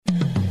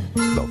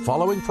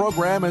following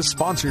program is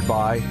sponsored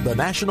by the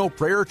National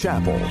Prayer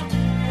Chapel.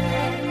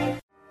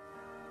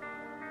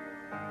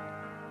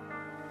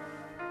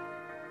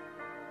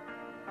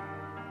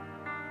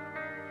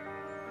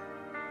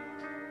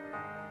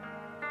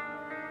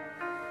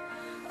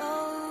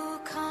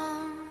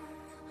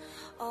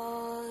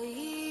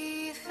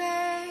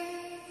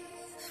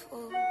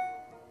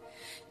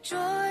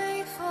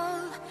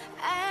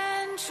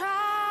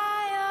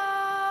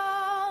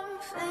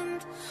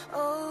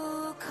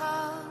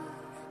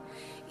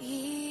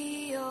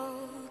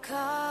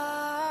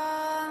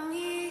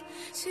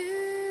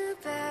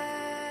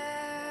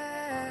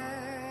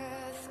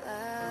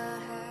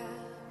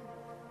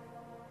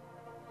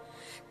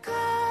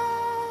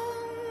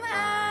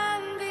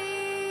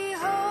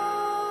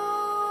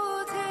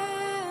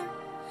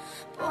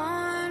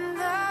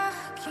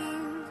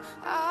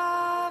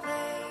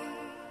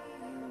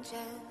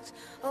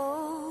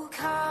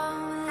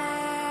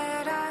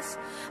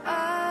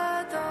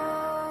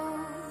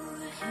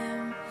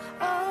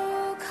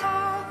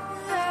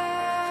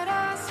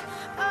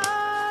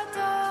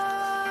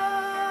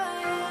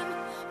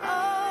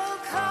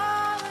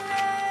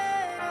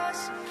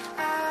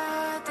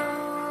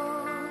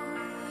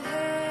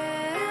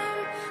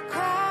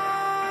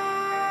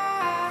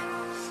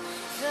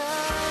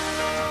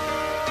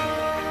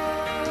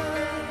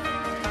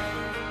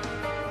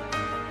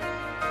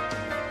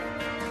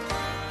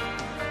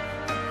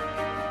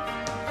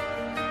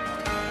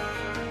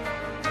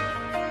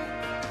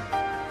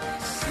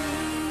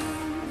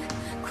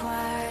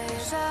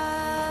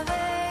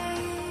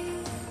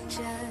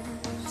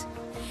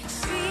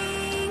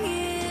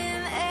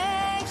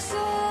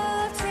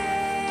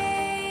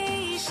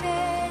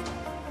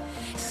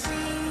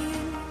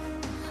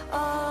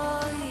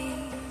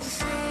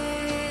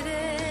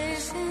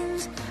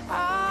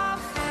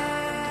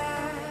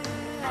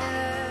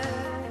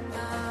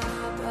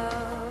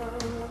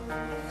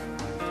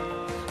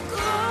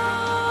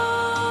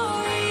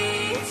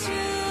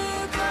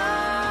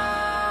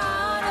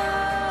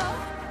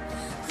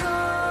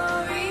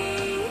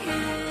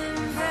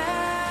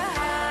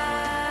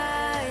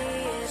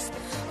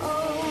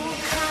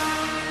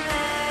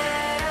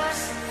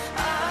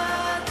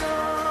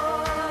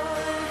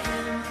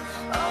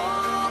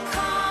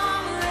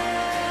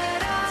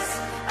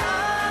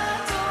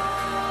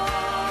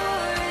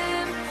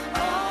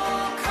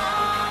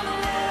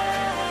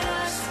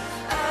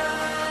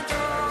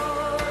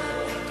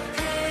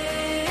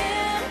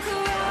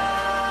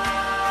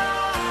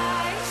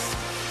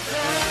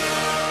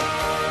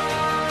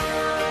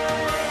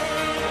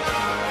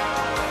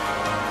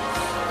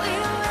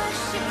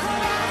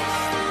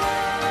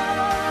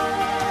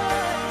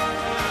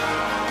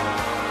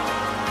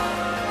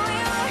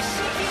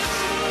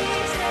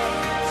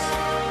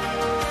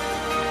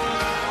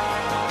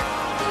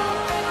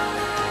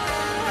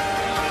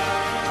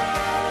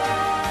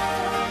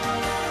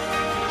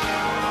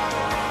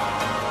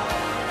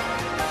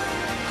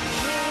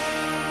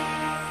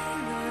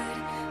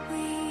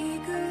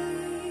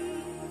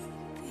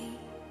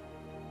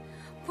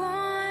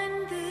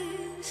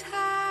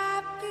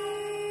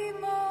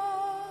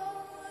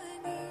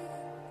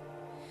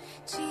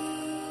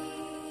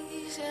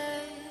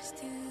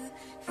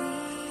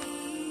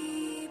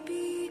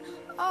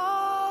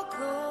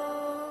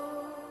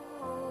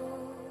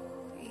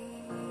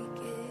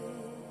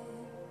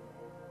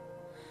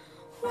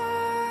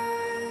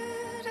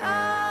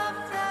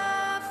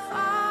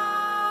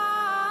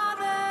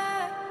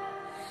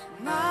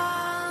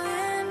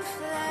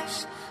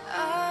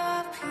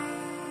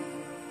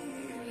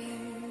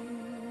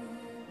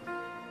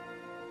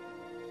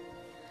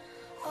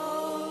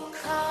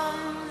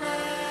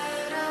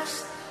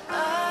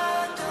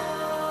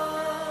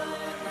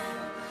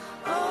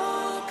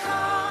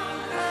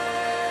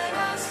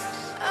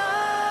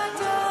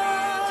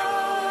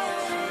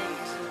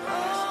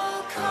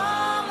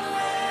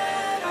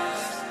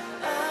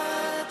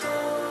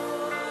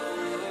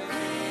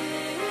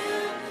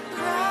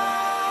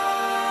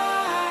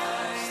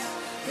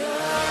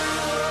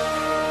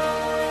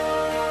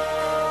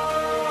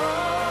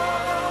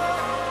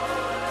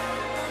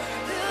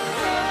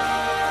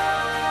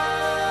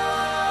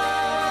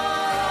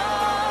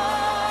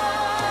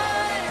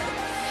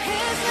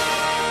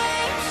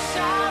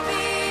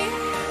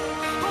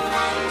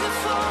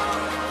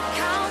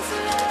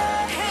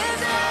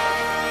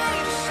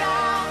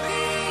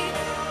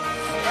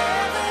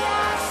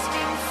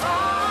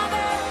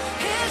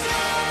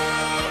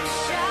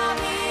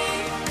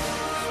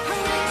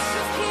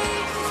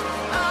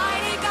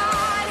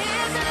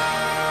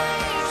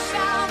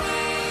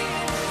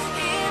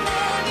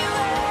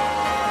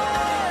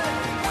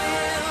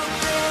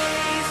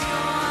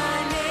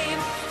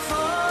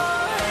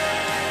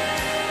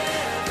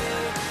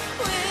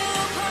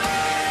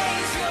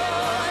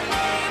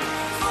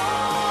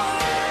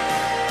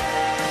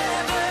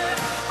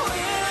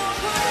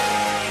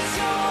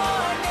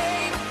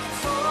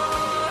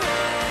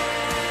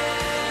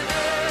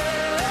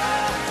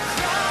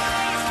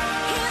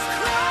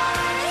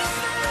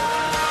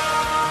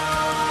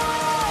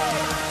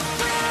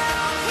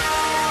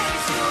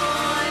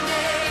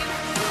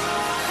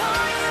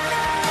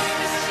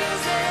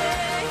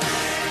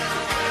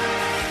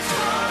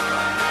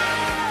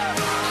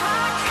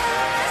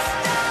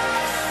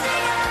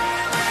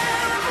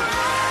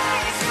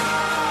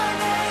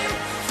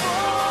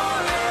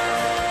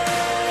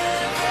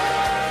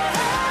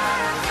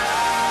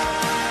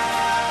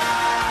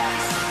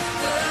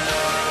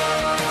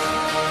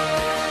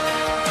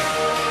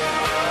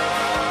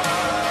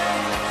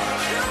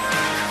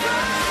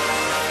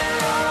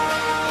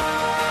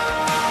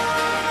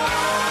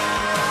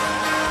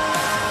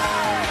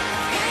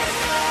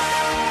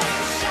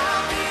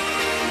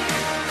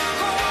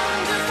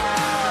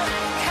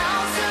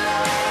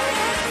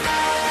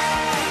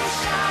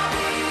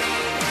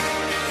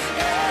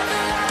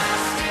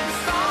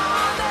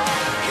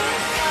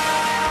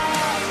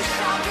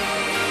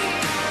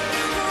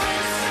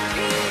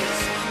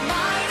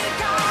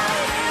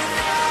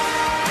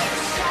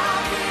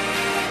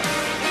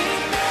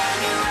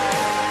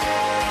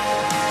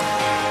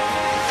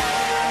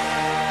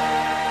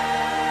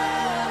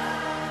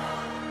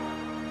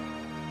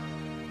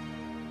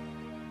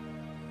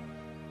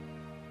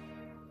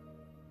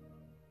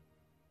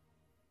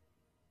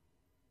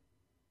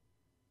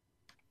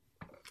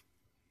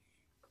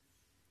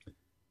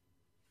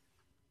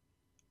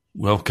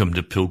 Welcome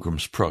to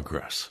Pilgrim's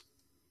Progress.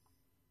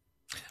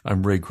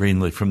 I'm Ray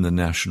Greenley from the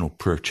National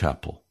Prayer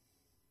Chapel.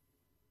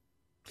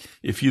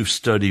 If you've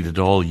studied at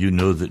all, you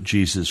know that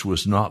Jesus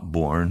was not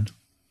born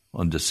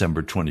on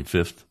December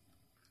 25th.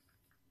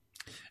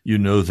 You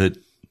know that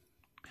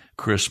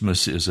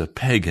Christmas is a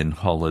pagan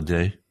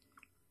holiday.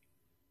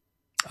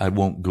 I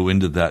won't go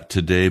into that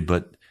today,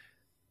 but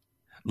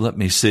let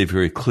me say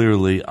very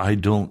clearly, I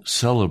don't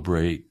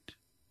celebrate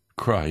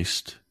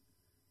Christ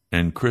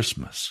and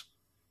Christmas.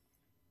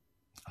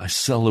 I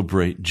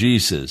celebrate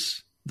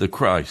Jesus, the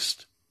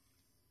Christ.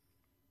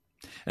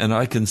 And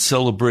I can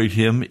celebrate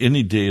him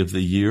any day of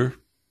the year.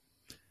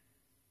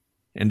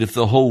 And if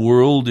the whole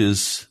world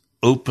is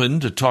open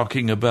to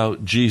talking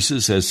about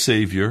Jesus as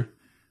Savior,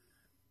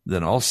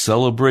 then I'll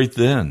celebrate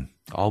then.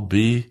 I'll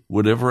be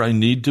whatever I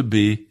need to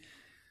be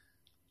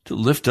to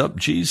lift up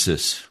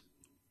Jesus,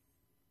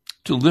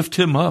 to lift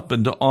him up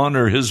and to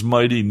honor his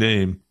mighty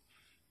name.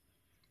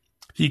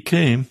 He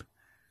came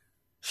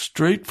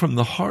straight from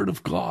the heart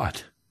of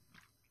God.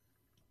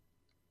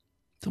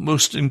 The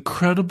most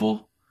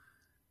incredible,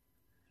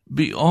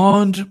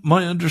 beyond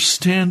my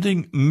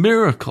understanding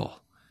miracle,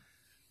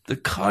 the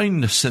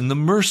kindness and the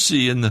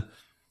mercy and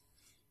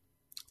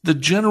the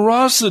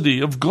generosity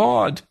of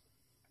God.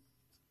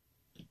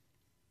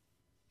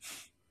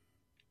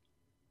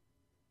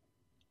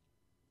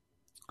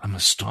 I'm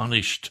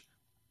astonished.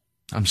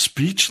 I'm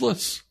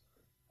speechless.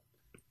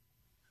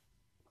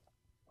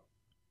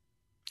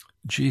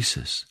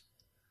 Jesus,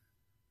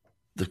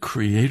 the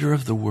creator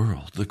of the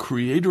world, the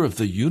creator of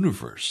the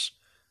universe,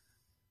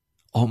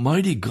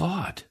 Almighty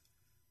God,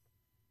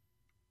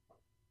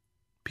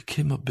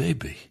 became a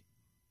baby,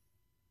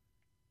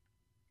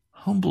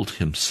 humbled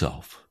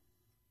himself.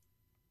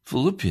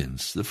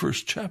 Philippians, the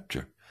first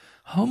chapter,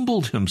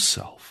 humbled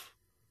himself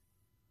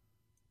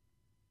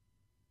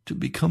to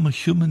become a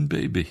human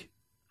baby,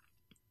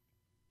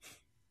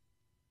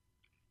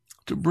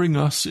 to bring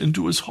us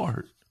into his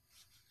heart.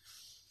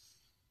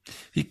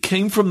 He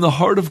came from the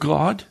heart of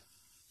God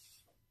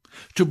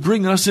to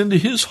bring us into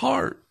his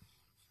heart.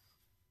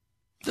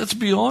 That's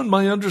beyond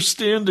my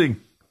understanding.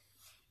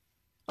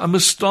 I'm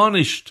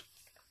astonished.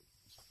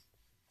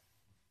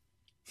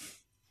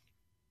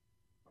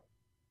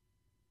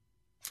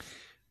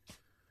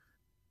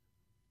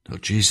 Now,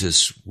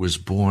 Jesus was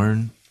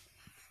born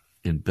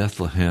in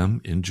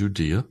Bethlehem in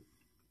Judea,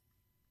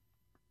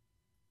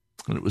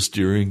 and it was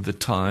during the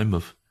time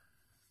of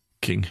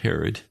King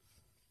Herod,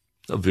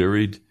 a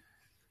very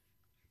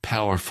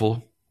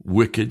powerful,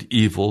 wicked,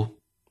 evil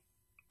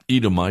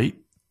Edomite,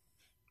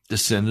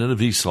 descendant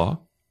of Esau.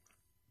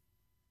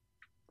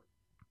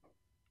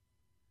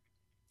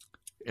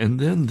 And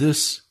then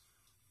this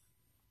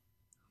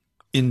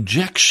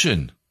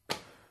injection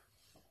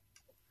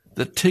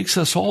that takes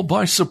us all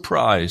by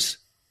surprise.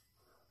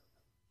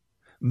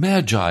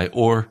 Magi,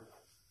 or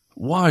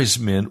wise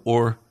men,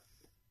 or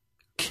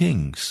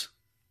kings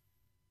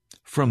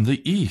from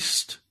the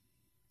east,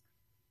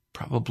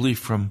 probably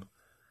from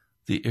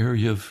the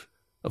area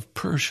of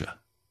Persia,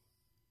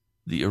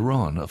 the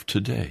Iran of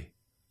today.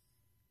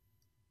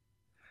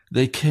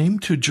 They came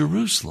to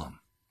Jerusalem.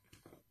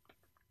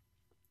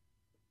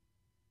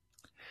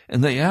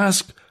 And they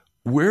asked,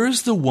 where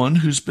is the one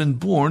who's been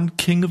born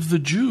King of the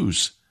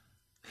Jews?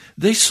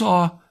 They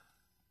saw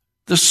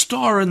the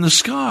star in the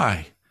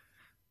sky.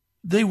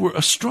 They were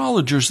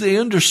astrologers. They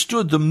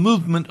understood the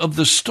movement of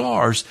the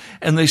stars,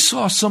 and they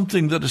saw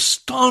something that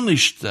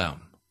astonished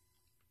them.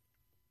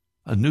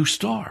 A new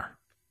star.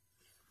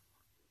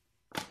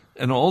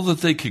 And all that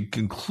they could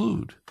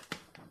conclude,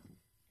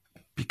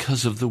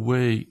 because of the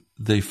way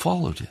they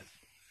followed it,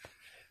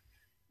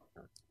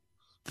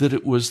 that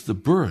it was the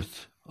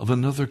birth of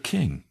another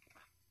king,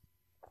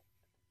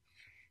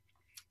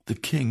 the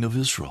king of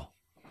Israel,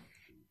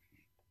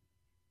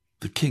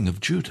 the king of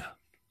Judah.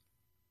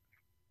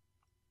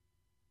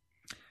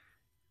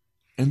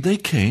 And they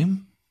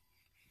came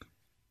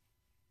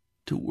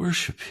to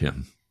worship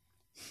him,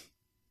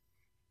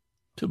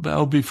 to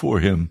bow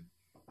before him.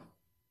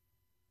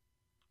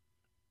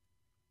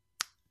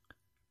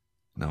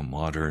 Now,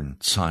 modern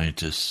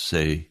scientists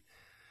say,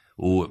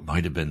 oh, it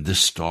might have been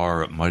this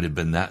star, it might have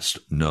been that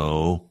star.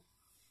 No.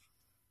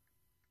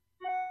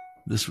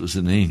 This was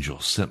an angel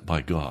sent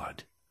by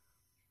God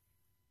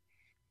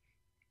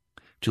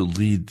to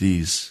lead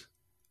these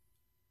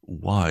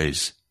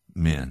wise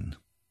men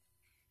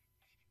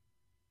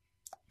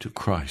to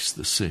Christ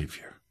the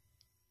Savior,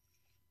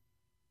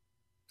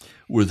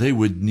 where they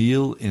would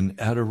kneel in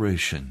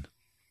adoration,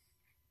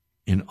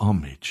 in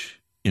homage,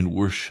 in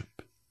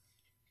worship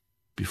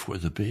before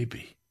the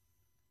baby.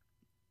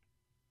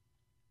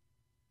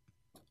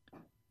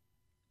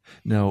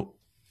 Now,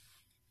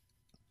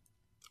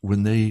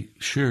 when they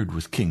shared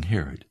with King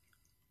Herod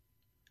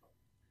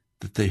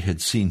that they had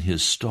seen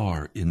his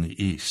star in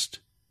the east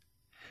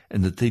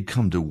and that they'd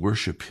come to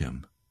worship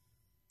him,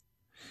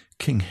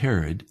 King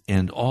Herod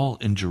and all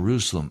in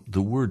Jerusalem,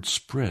 the word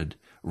spread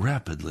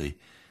rapidly.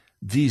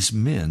 These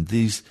men,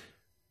 these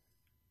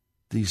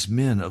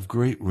men of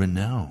great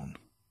renown,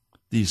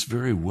 these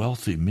very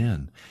wealthy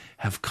men,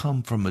 have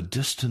come from a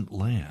distant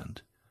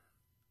land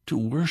to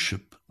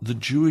worship the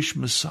Jewish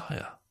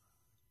Messiah,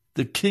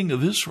 the King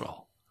of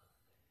Israel.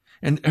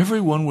 And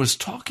everyone was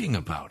talking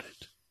about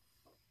it.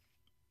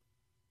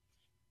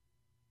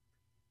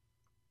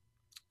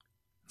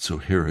 So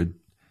Herod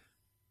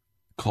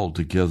called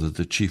together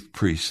the chief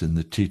priests and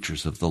the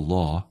teachers of the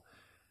law,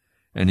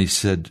 and he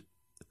said,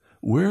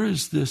 "Where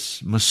is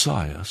this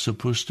Messiah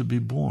supposed to be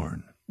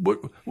born?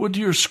 What do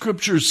your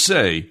scriptures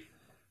say?"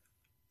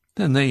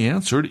 Then they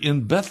answered,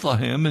 "In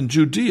Bethlehem in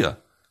Judea."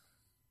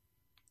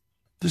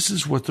 This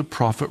is what the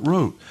prophet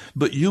wrote.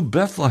 "But you,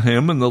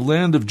 Bethlehem, in the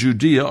land of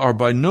Judea, are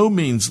by no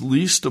means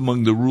least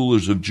among the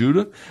rulers of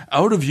Judah.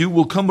 Out of you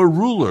will come a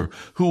ruler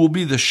who will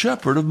be the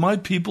shepherd of my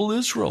people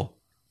Israel."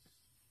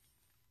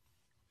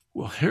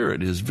 Well,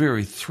 Herod is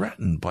very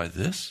threatened by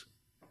this.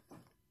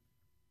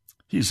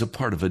 He's a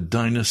part of a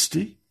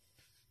dynasty.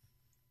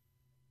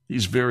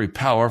 He's very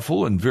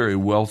powerful and very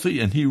wealthy,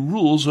 and he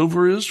rules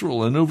over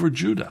Israel and over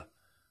Judah.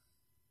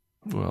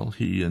 Well,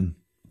 he and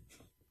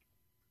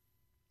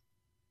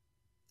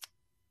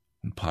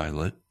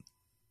Pilate,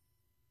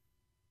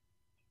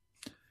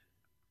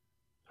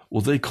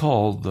 well, they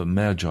called the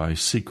Magi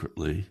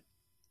secretly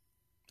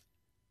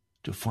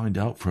to find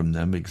out from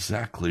them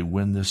exactly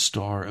when this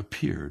star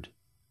appeared.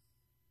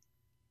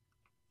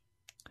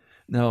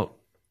 Now,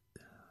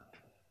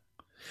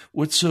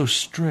 what's so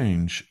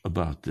strange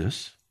about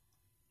this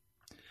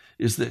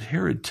is that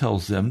Herod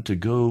tells them to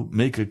go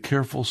make a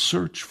careful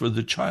search for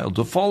the child,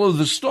 to follow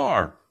the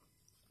star.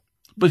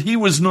 But he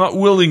was not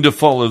willing to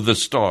follow the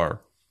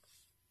star,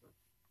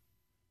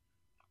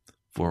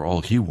 for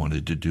all he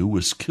wanted to do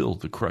was kill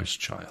the Christ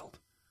child.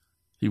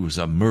 He was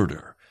a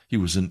murderer. He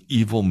was an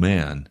evil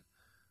man,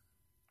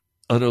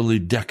 utterly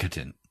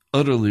decadent,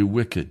 utterly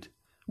wicked,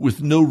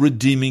 with no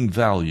redeeming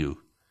value.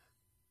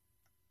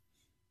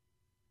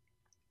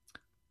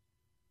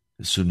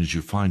 As soon as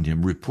you find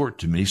him, report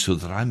to me so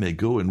that I may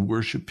go and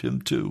worship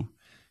him too.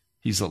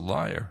 He's a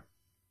liar.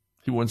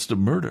 He wants to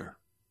murder.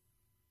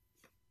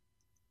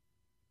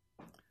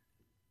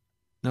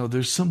 Now,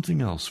 there's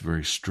something else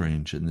very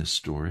strange in this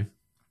story.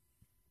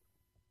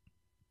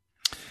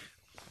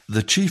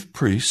 The chief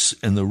priests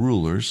and the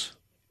rulers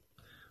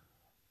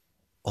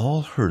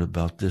all heard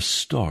about this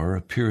star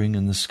appearing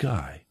in the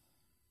sky,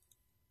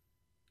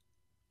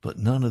 but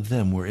none of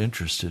them were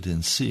interested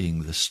in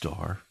seeing the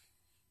star.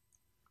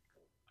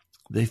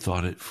 They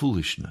thought it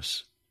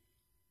foolishness.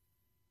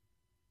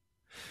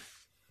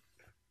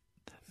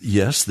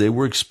 Yes, they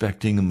were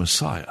expecting a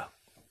Messiah,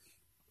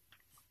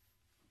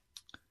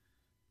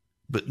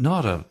 but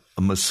not a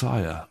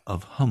Messiah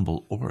of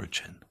humble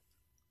origin.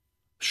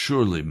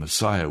 Surely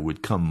Messiah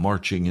would come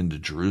marching into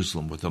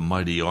Jerusalem with a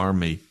mighty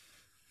army.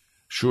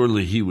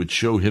 Surely he would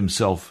show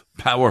himself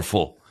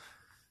powerful.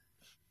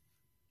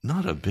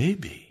 Not a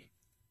baby.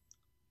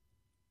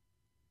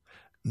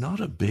 Not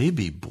a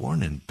baby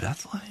born in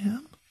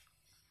Bethlehem?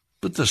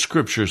 But the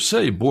scriptures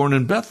say, born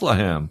in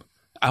Bethlehem,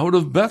 out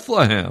of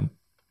Bethlehem.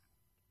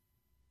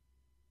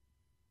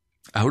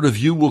 Out of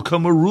you will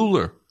come a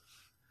ruler.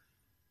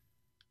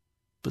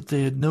 But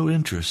they had no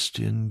interest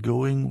in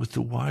going with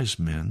the wise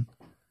men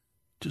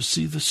to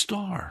see the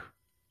star.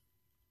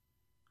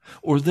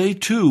 Or they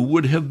too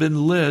would have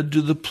been led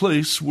to the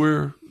place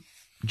where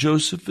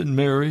Joseph and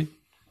Mary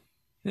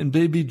and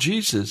baby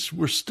Jesus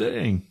were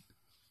staying.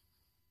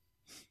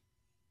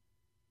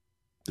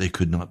 They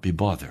could not be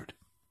bothered.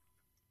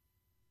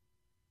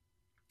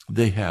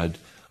 They had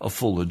a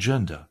full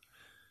agenda.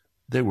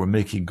 They were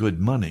making good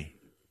money.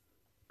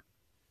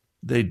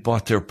 They'd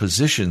bought their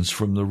positions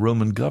from the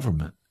Roman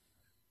government.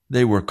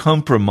 They were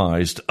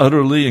compromised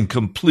utterly and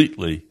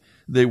completely.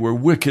 They were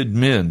wicked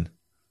men.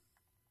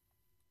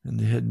 And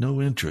they had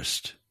no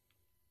interest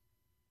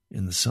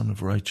in the Son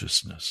of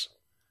Righteousness.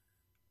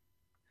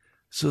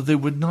 So they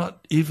would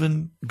not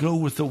even go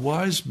with the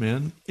wise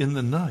men in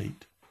the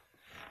night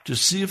to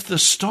see if the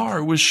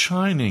star was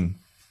shining.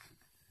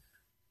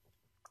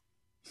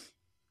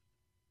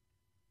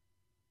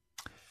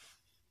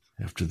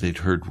 After they'd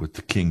heard what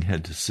the king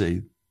had to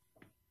say,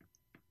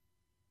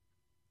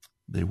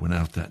 they went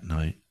out that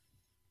night.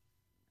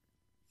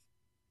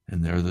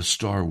 And there the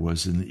star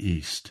was in the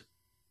east.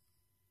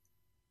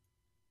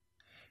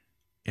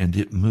 And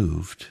it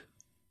moved,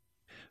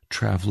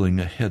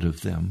 traveling ahead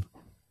of them,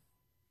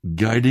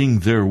 guiding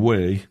their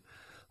way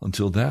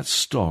until that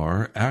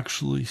star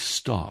actually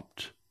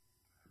stopped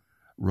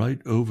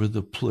right over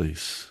the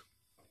place,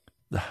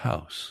 the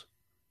house,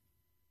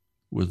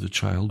 where the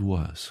child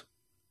was.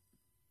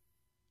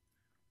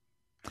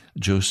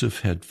 Joseph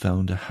had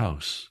found a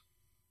house,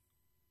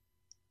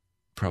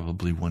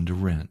 probably one to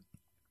rent.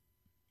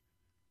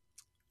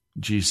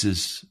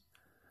 Jesus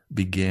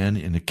began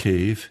in a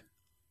cave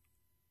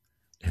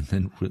and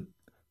then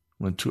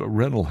went to a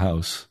rental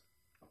house,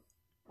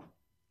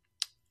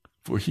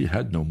 for he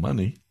had no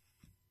money.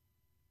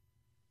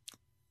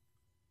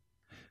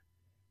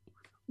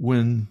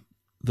 When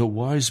the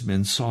wise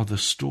men saw the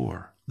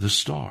star,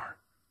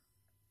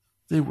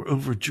 they were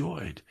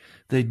overjoyed.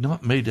 They'd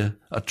not made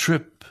a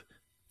trip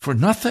for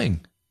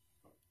nothing.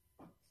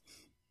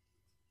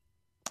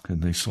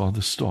 And they saw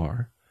the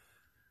star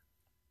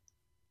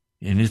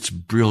in its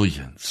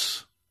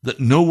brilliance that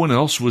no one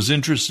else was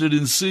interested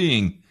in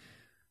seeing.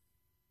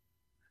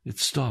 It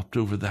stopped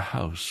over the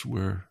house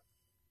where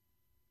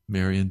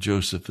Mary and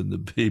Joseph and the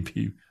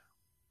baby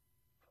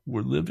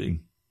were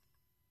living.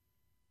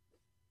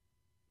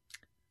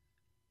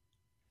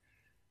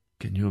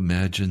 Can you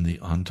imagine the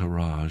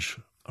entourage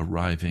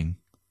arriving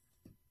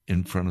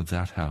in front of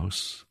that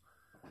house,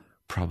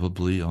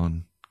 probably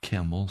on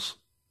camels,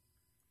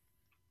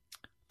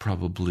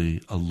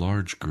 probably a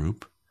large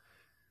group?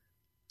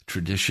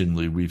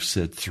 Traditionally, we've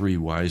said 3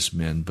 wise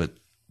men, but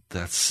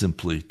that's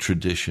simply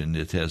tradition.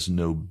 It has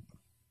no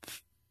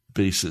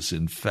basis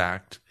in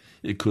fact.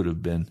 It could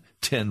have been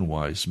 10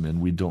 wise men,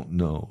 we don't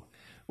know.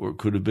 Or it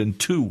could have been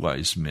 2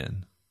 wise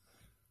men.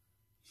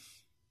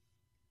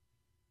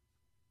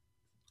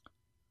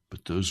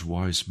 But those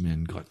wise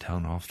men got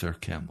down off their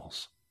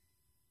camels.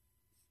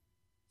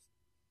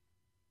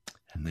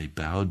 And they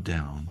bowed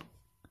down.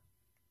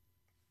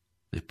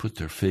 They put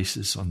their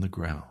faces on the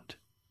ground.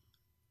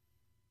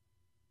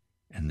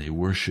 And they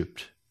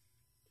worshiped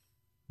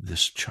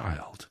this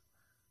child.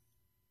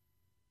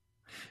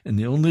 And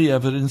the only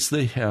evidence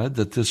they had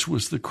that this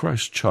was the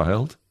Christ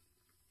child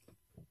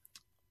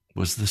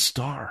was the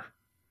star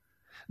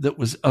that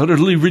was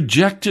utterly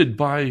rejected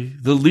by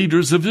the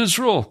leaders of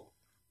Israel.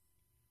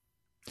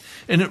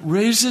 And it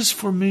raises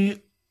for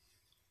me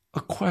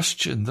a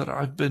question that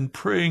I've been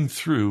praying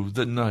through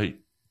the night.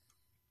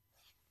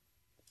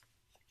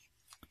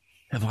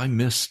 Have I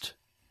missed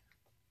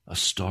a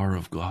star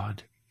of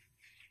God?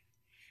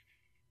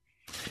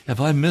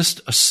 Have I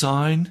missed a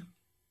sign?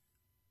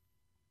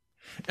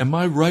 Am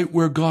I right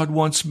where God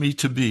wants me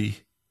to be,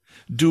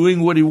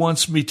 doing what he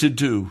wants me to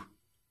do?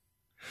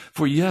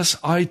 For yes,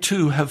 I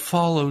too have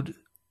followed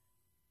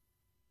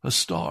a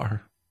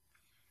star.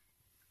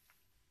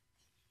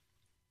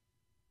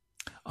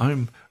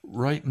 I'm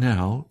right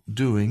now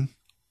doing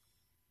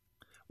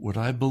what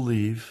I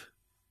believe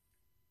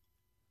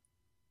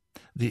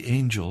the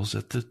angels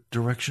at the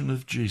direction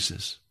of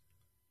Jesus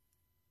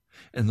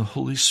and the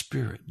Holy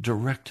Spirit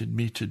directed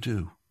me to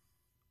do.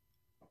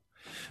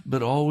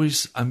 But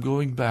always I'm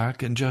going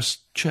back and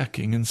just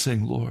checking and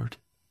saying, Lord,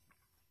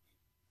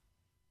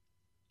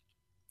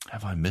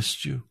 have I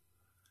missed you?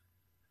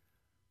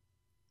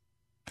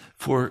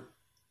 For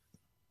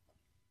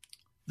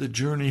the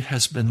journey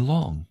has been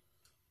long.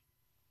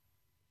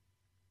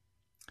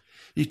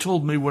 He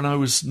told me when I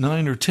was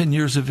 9 or 10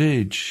 years of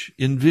age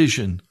in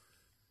vision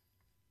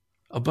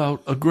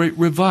about a great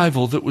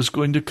revival that was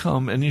going to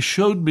come, and he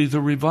showed me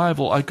the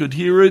revival. I could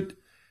hear it.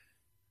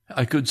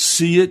 I could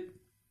see it.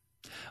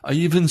 I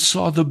even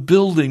saw the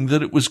building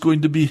that it was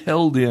going to be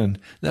held in.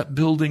 That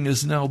building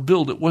is now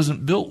built. It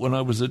wasn't built when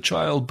I was a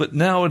child, but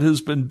now it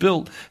has been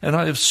built, and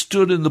I have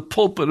stood in the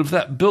pulpit of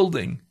that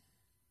building.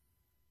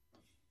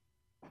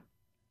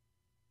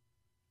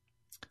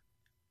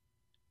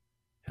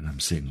 And I'm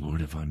saying,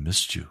 Lord, have I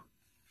missed you?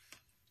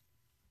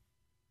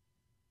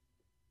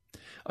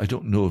 I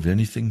don't know of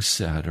anything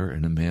sadder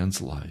in a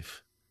man's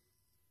life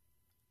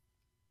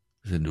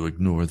than to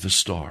ignore the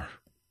star.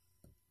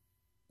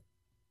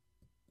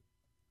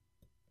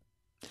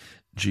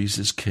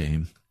 Jesus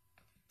came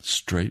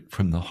straight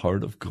from the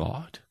heart of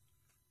God.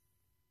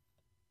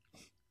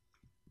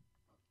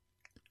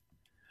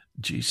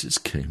 Jesus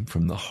came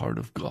from the heart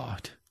of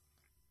God.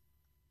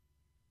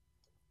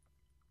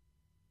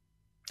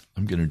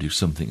 I'm going to do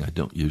something I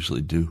don't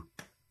usually do.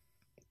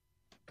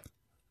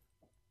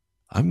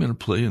 I'm going to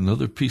play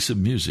another piece of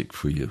music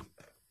for you.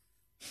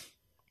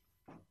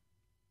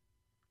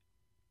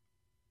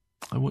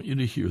 I want you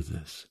to hear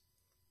this.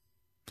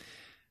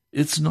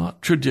 It's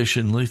not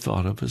traditionally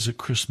thought of as a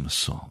Christmas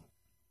song,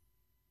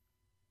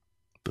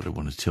 but I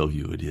want to tell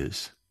you it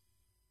is.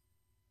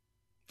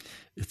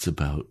 It's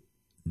about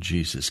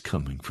Jesus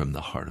coming from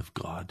the heart of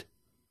God.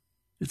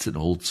 It's an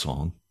old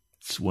song.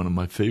 It's one of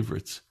my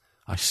favorites.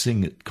 I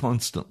sing it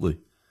constantly.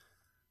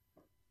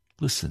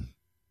 Listen,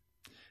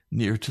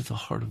 near to the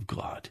heart of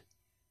God.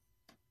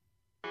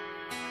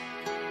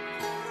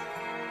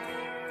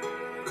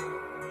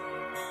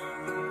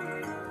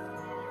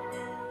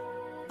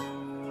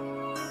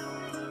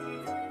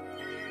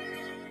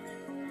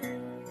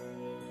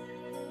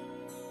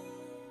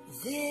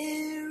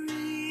 There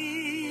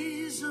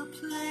is a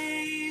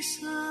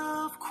place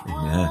of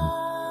Amen.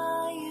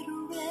 quiet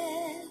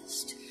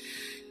rest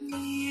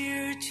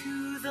near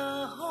to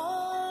the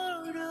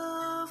heart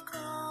of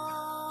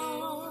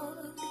God,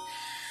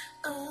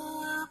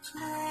 a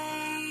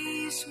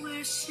place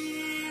where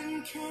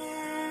sin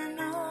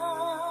cannot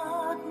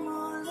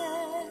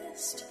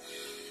molest,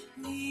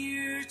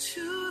 near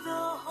to the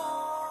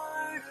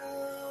heart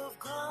of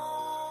God.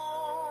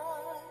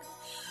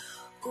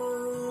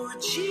 Oh,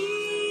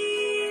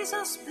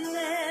 Jesus,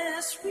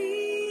 blessed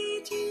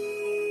Redeemer,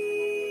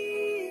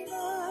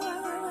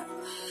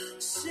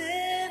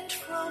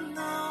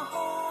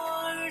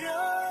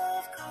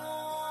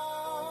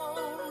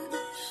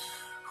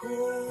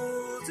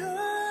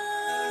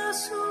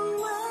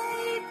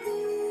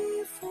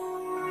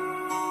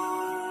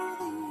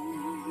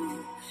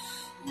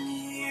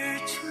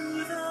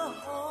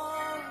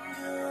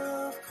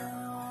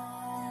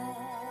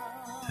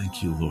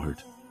 Thank you,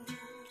 Lord.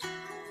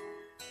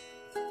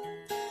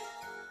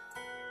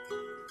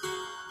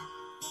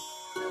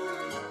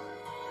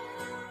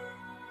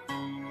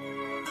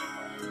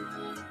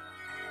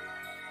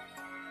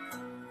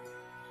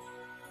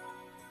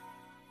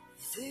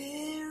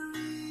 There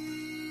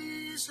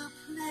is a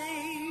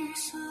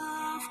place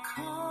of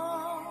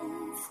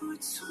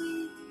comfort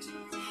sweet,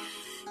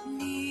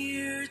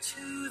 near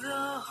to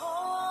the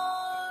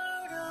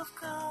heart of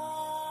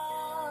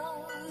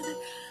God,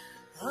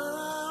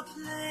 a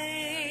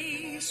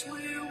place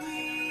where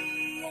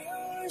we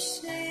our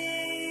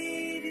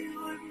Savior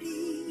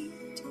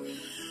meet,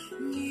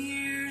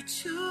 near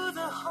to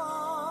the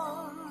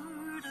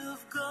heart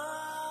of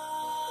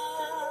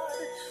God.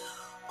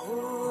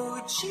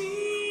 Oh,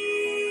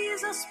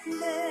 Jesus,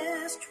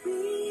 blessed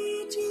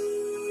Redeemer,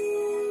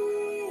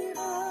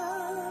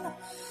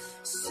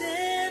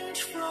 sent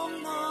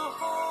from the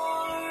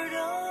heart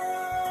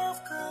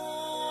of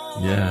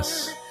God.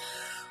 Yes.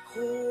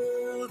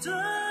 Hold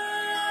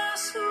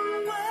us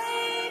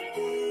away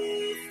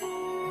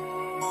before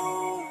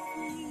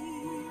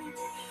thee,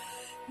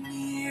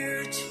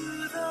 near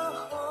to the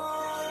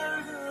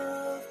heart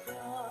of God.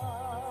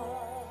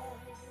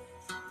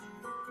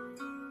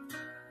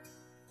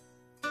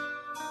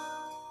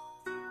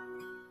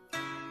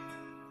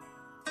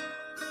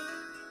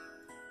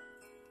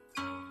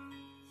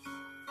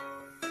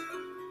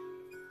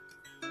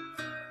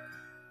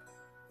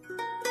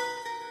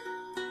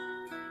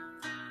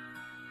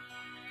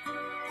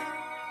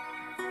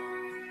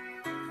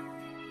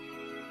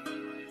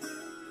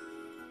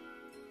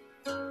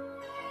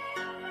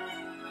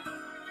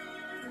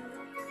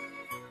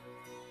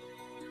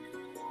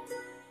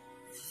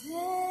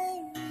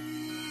 There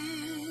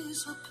is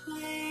a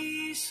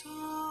place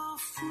of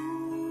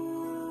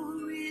full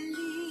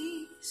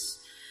release,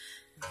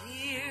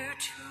 near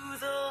to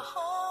the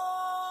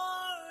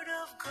heart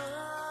of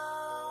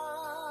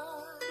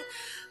God,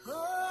 a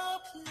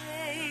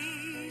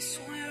place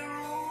where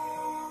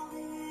all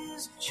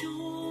is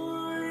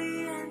joy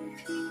and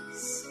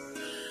peace,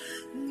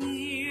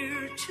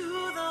 near to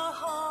the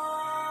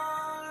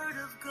heart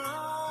of God.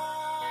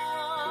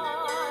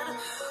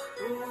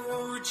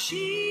 Oh,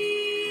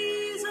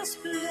 Jesus,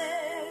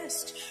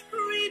 blessed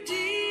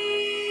Redeemer,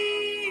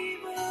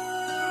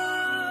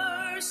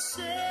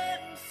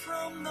 sent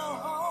from the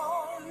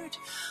heart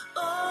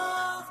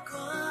of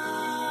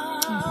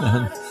God.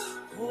 Amen.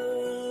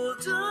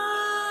 Hold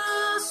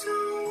us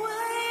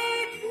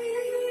away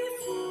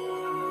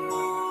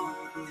before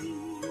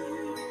thee,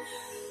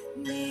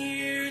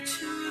 near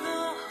to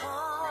the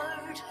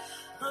heart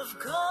of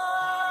God,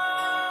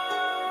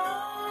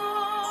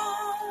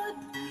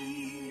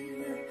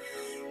 near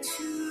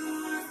to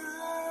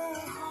the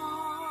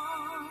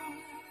heart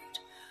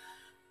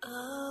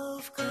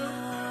of God.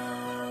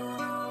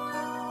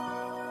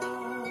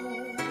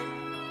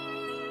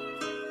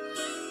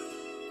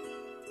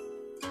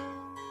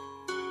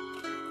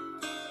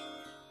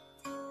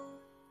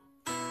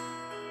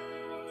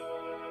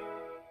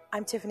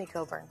 I'm Tiffany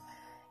Coburn.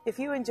 If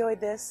you enjoyed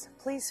this,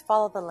 please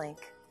follow the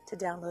link to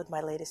download my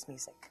latest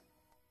music.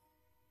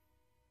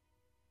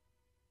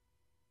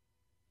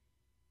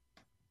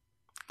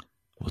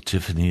 Well,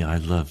 Tiffany, I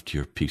loved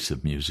your piece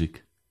of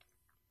music.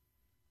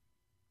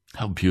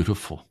 How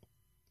beautiful.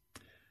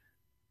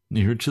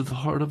 Near to the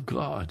heart of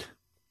God.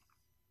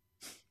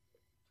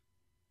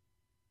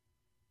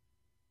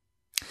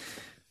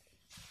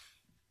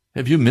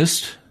 Have you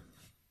missed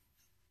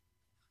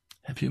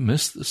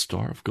the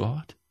star of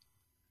God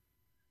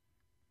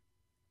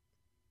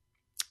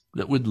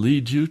that would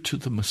lead you to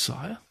the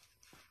Messiah?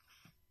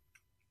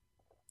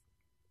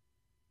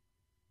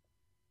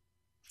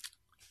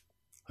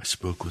 I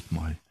spoke with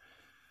my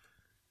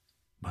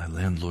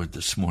landlord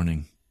this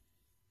morning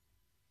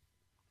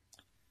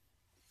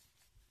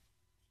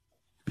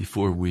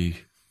before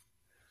we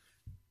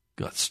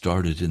got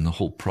started in the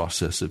whole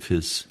process of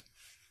his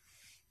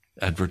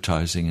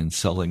advertising and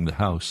selling the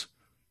house.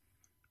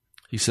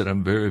 He said,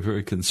 I'm very,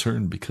 very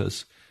concerned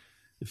because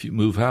if you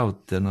move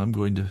out, then I'm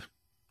going to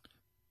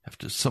have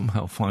to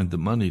somehow find the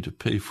money to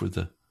pay for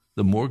the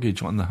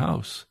mortgage on the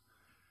house.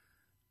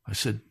 I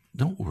said,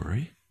 don't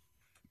worry.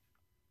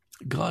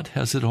 God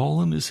has it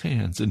all in his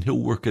hands, and he'll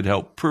work it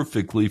out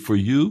perfectly for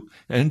you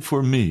and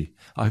for me.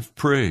 I've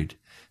prayed,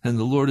 and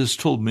the Lord has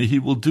told me he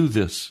will do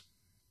this.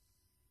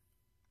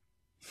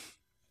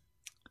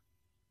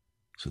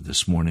 So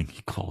this morning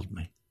he called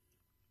me.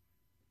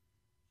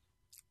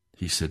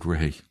 He said,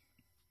 Ray,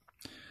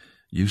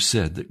 you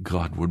said that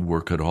God would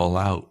work it all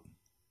out.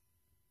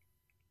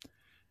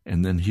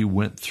 And then he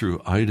went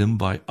through item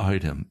by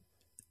item,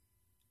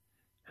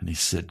 and he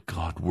said,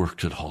 God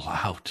worked it all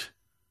out.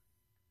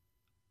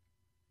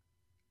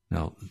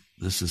 Now,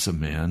 this is a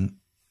man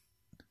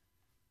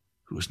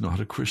who is not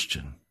a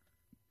Christian,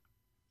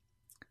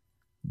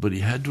 but he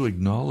had to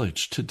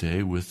acknowledge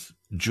today with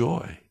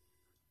joy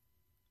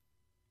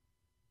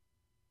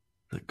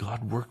that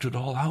God worked it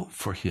all out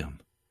for him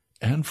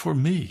and for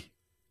me.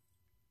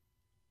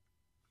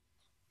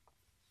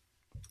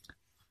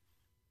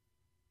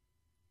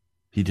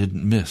 He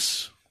didn't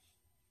miss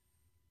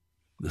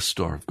the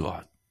star of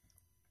God.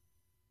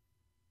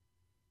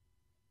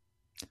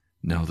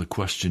 Now the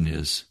question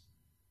is,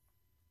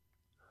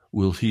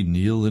 will he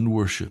kneel and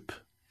worship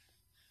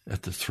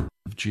at the throne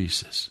of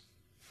Jesus?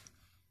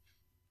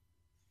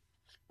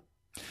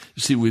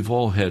 You see, we've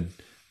all had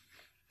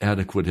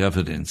adequate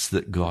evidence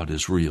that God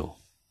is real.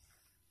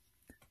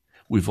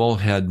 We've all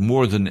had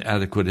more than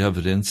adequate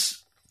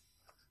evidence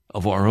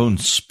of our own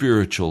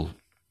spiritual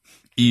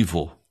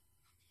evil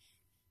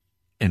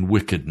and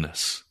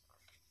wickedness.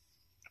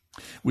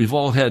 We've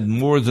all had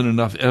more than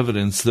enough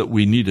evidence that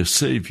we need a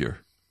Savior.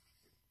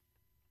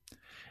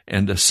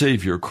 And a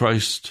Savior,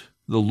 Christ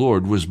the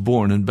Lord, was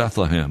born in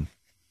Bethlehem.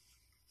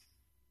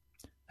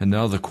 And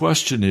now the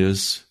question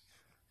is,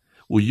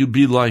 will you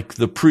be like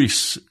the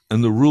priests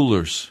and the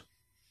rulers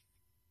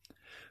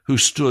who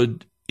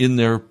stood in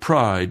their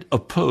pride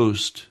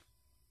opposed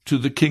to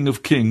the King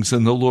of Kings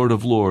and the Lord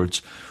of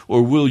Lords?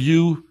 Or will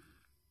you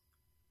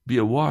be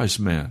a wise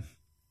man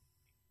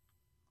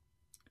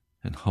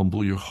and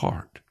humble your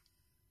heart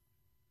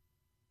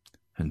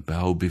and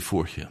bow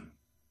before him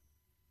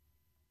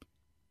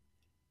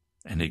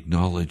and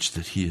acknowledge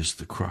that he is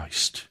the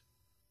Christ?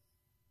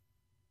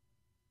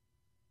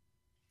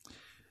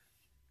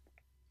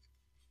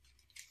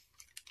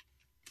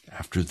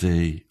 After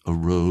they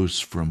arose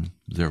from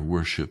their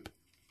worship,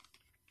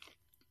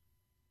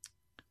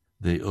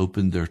 they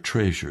opened their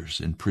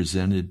treasures and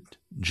presented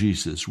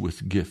Jesus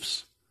with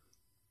gifts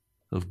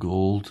of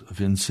gold,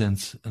 of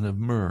incense, and of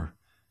myrrh.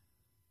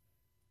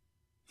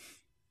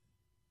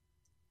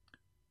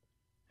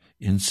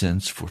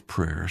 Incense for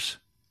prayers,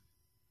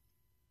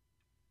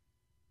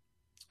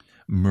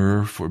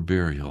 myrrh for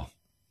burial,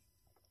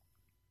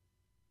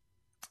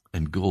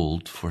 and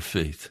gold for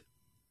faith.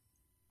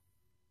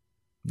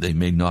 They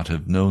may not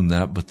have known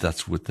that, but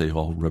that's what they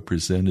all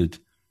represented.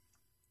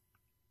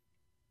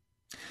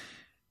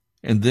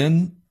 And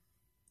then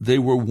they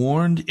were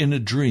warned in a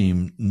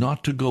dream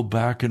not to go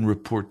back and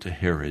report to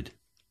Herod.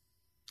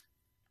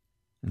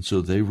 And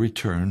so they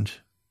returned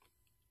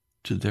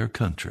to their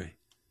country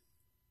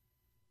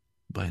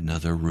by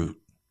another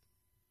route.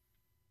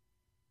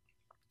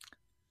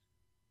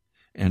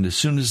 And as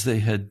soon as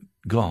they had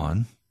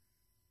gone,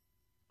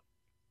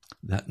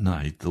 that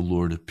night the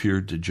Lord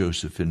appeared to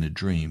Joseph in a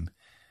dream.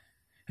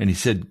 And he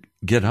said,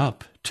 "Get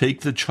up,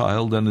 take the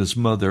child and his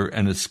mother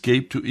and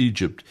escape to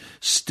Egypt.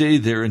 Stay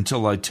there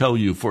until I tell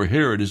you, for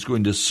Herod is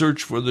going to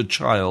search for the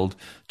child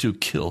to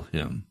kill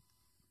him."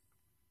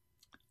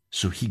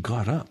 So he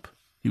got up.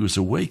 He was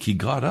awake. He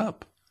got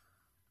up.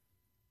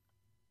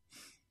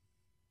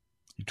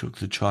 He took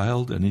the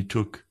child and he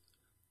took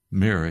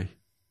Mary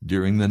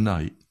during the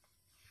night,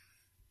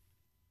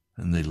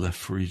 and they left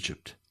for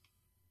Egypt.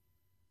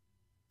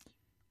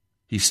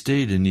 He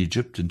stayed in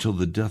Egypt until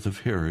the death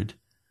of Herod,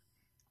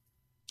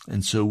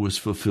 and so was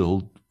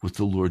fulfilled what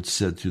the Lord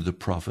said through the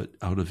prophet,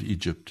 "Out of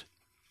Egypt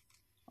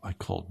I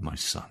called my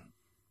son."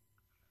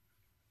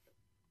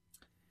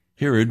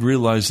 Herod,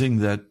 realizing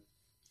that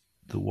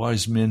the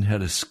wise men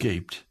had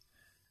escaped,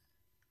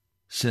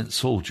 sent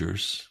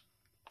soldiers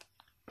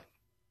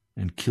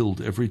and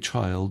killed every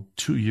child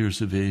 2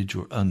 years of age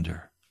or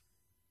under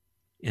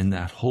in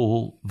that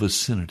whole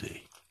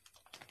vicinity.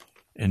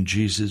 And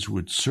Jesus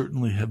would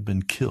certainly have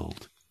been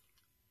killed,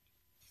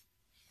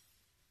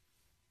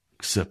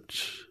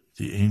 except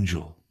the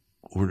angel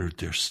ordered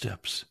their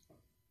steps.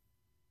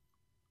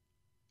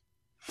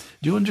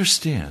 Do you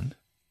understand?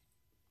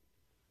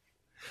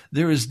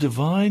 There is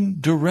divine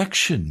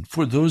direction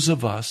for those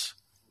of us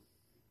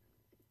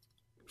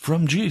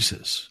from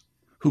Jesus,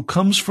 who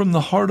comes from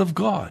the heart of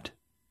God.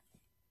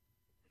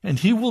 And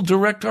he will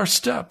direct our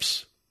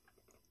steps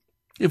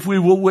if we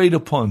will wait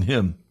upon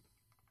him.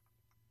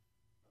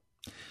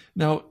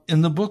 Now,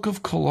 in the book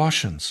of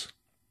Colossians,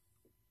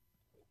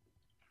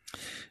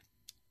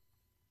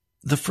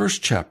 the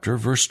first chapter,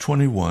 verse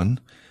 21,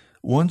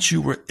 "Once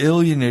you were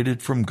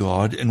alienated from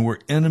God and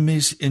were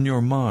enemies in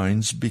your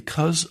minds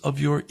because of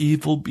your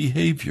evil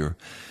behavior."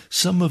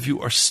 Some of you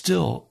are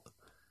still,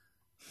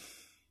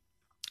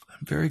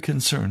 I'm very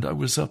concerned. I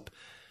was up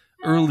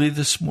early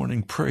this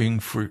morning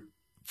praying for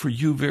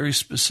you very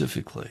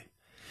specifically.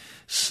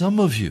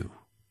 Some of you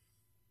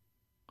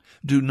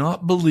do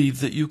not believe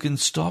that you can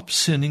stop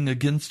sinning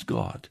against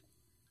God.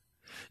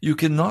 You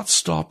cannot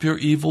stop your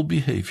evil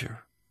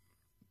behavior.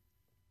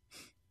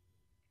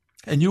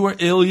 And you are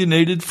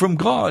alienated from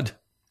God.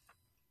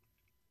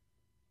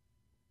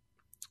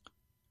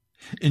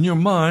 In your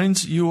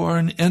minds, you are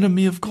an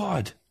enemy of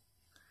God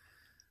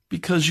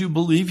because you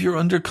believe you're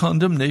under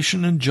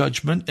condemnation and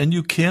judgment and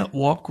you can't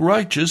walk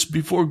righteous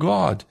before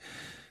God.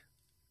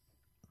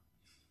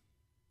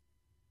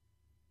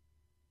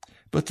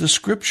 But the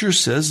scripture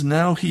says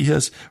now he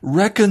has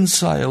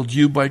reconciled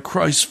you by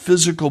Christ's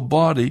physical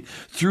body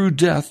through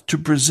death to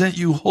present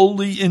you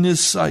holy in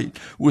his sight,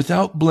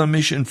 without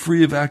blemish and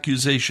free of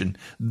accusation.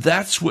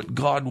 That's what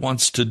God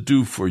wants to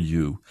do for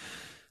you.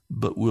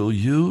 But will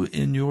you,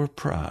 in your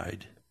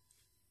pride,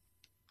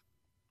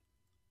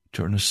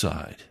 turn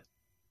aside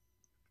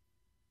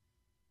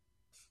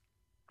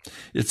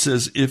It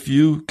says, if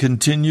you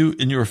continue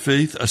in your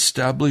faith,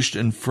 established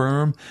and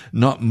firm,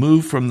 not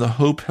moved from the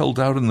hope held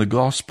out in the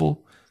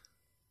gospel,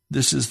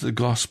 this is the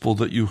gospel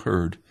that you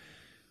heard,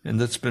 and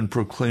that's been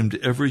proclaimed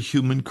to every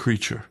human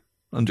creature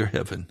under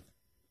heaven.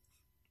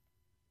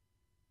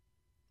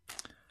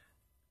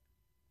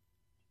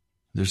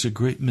 There's a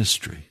great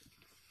mystery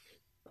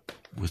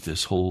with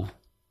this whole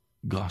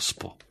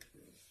gospel.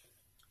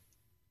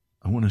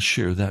 I want to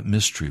share that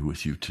mystery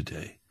with you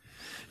today.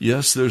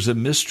 Yes, there's a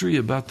mystery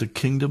about the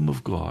kingdom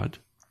of God.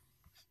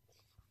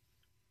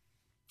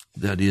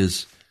 That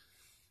is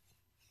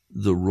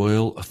the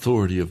royal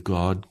authority of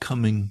God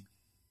coming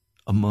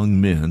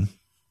among men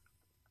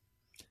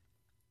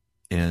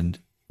and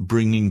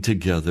bringing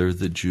together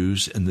the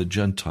Jews and the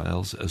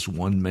Gentiles as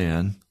one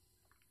man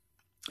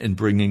and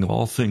bringing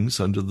all things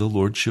under the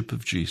lordship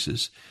of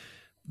Jesus.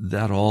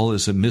 That all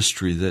is a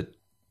mystery that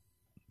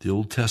the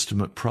Old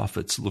Testament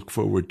prophets look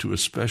forward to,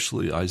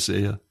 especially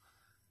Isaiah,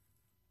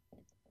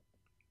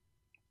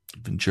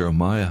 even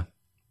Jeremiah.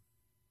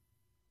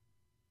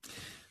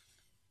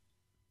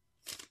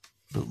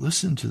 But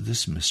listen to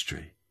this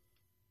mystery.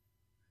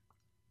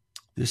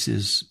 This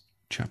is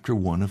chapter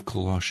 1 of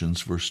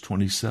Colossians, verse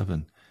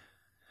 27.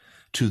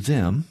 To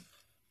them,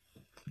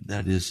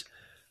 that is,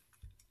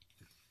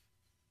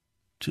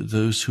 to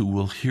those who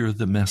will hear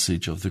the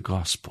message of the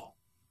gospel,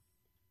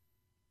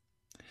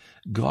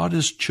 God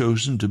has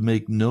chosen to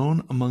make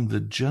known among the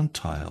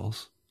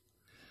Gentiles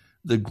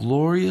the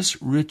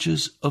glorious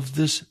riches of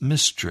this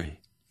mystery.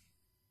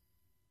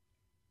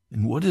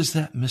 And what is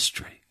that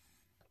mystery?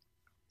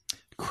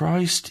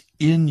 Christ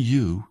in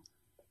you,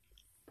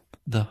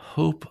 the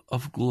hope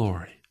of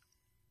glory.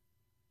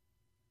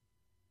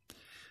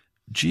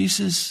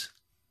 Jesus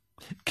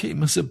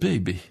came as a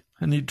baby,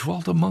 and he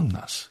dwelt among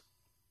us.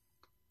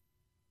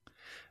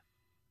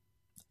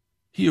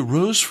 He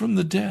arose from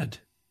the dead.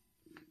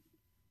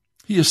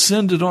 He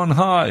ascended on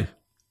high.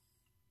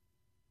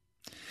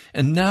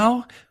 And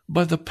now,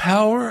 by the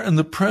power and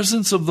the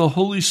presence of the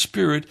Holy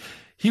Spirit,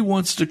 he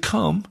wants to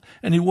come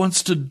and he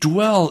wants to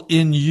dwell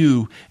in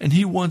you, and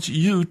he wants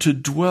you to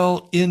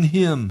dwell in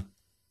him.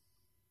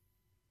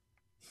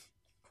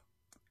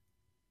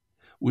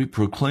 We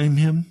proclaim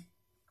him,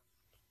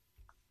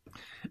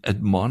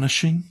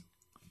 admonishing,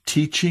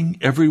 teaching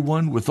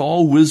everyone with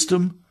all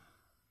wisdom,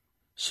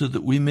 so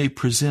that we may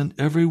present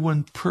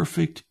everyone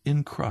perfect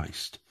in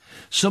Christ.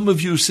 Some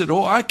of you said,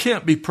 oh, I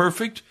can't be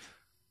perfect.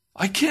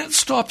 I can't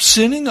stop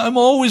sinning. I'm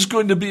always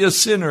going to be a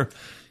sinner.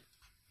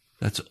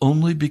 That's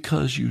only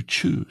because you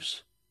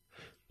choose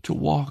to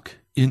walk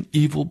in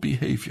evil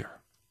behavior.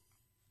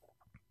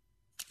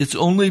 It's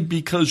only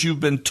because you've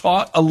been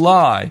taught a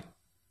lie.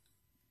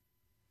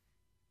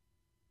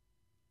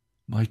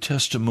 My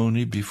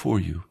testimony before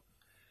you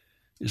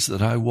is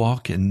that I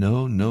walk in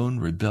no known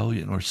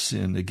rebellion or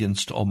sin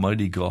against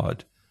Almighty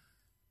God,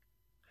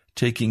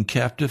 taking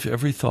captive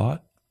every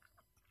thought,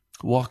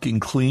 walking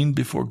clean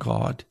before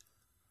God,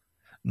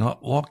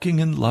 not walking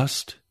in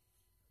lust,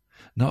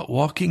 not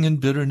walking in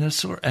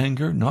bitterness or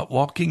anger, not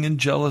walking in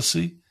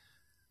jealousy,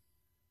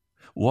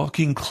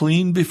 walking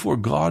clean before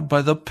God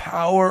by the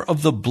power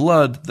of the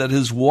blood that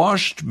has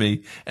washed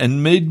me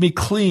and made me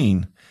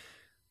clean.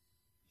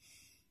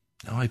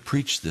 Now, I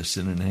preached this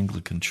in an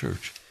Anglican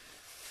church,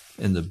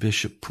 and the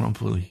bishop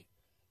promptly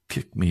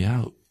kicked me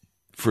out,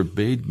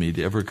 forbade me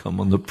to ever come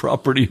on the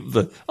property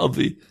of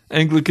the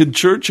Anglican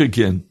church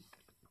again,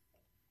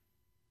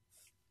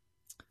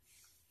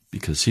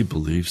 because he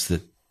believes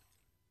that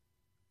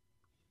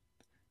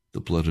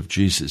the blood of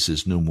Jesus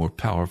is no more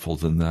powerful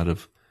than that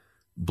of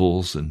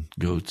bulls and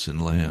goats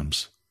and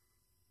lambs.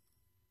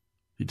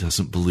 He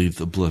doesn't believe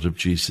the blood of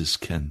Jesus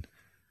can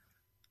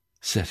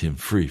set him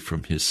free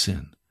from his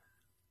sin.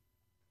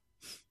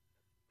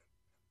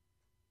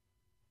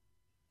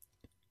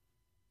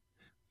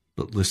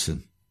 But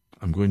listen,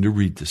 I'm going to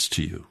read this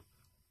to you.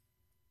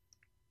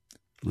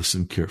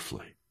 Listen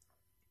carefully.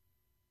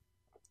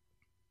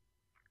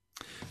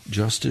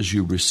 Just as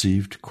you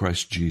received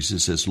Christ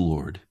Jesus as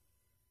Lord,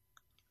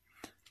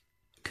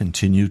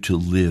 continue to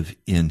live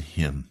in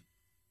him,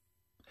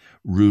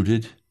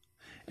 rooted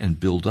and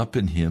built up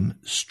in him,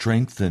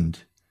 strengthened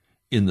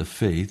in the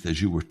faith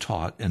as you were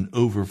taught, and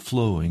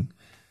overflowing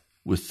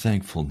with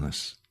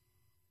thankfulness.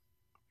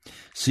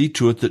 See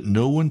to it that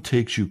no one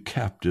takes you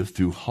captive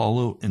through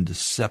hollow and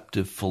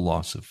deceptive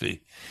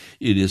philosophy.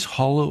 It is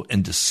hollow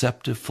and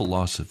deceptive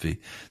philosophy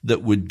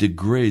that would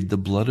degrade the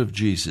blood of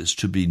Jesus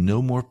to be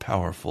no more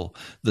powerful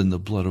than the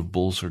blood of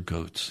bulls or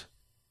goats.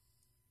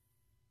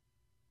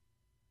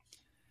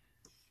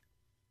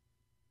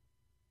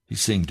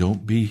 He's saying,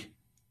 don't be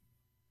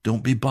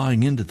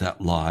buying into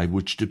that lie,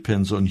 which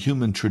depends on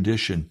human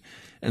tradition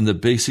and the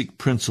basic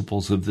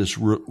principles of this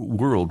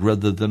world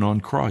rather than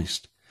on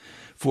Christ.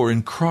 For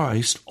in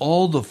Christ,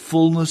 all the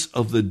fullness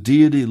of the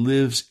deity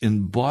lives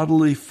in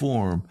bodily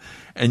form,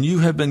 and you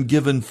have been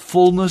given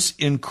fullness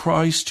in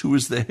Christ, who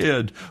is the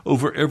head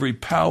over every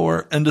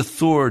power and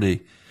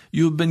authority.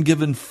 You have been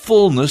given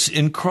fullness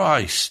in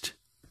Christ.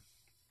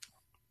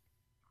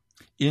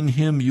 In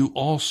him you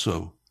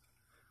also,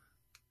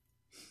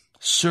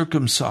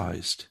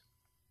 circumcised.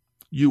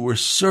 You were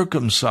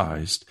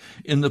circumcised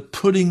in the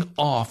putting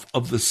off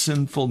of the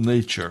sinful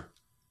nature.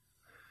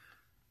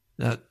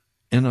 That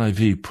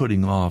NIV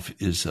putting off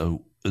is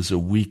a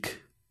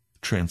weak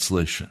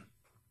translation.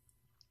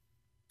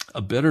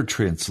 A better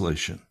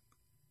translation.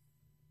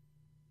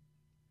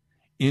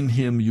 In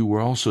him you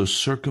were also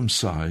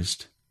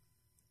circumcised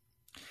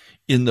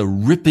in the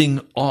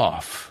ripping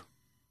off,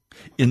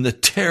 in the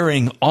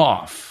tearing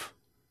off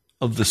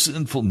of the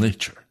sinful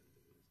nature.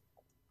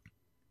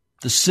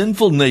 The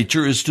sinful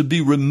nature is to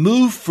be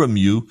removed from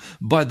you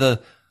by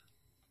the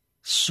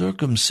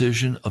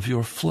circumcision of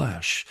your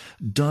flesh,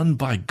 done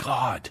by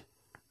God,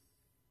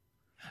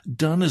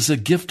 done as a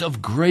gift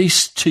of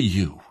grace to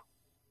you.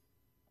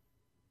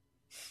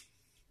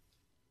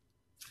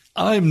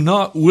 I'm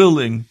not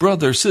willing,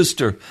 brother,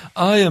 sister,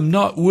 I am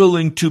not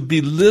willing to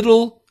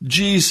belittle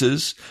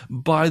Jesus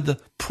by the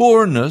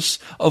poorness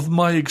of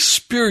my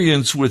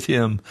experience with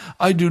him.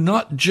 I do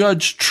not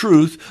judge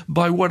truth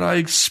by what I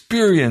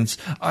experience.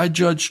 I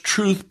judge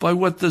truth by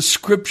what the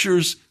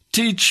scriptures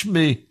teach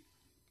me.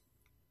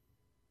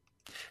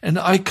 And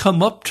I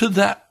come up to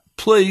that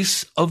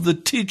place of the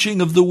teaching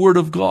of the Word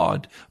of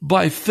God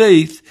by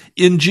faith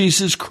in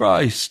Jesus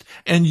Christ.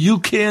 And you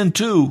can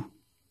too.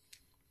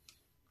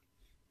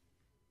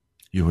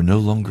 You are no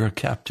longer a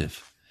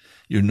captive.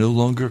 You're no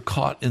longer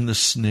caught in the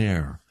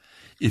snare.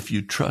 If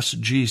you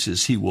trust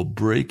Jesus, he will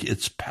break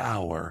its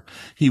power.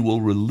 He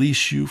will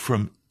release you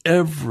from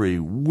every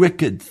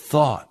wicked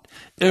thought,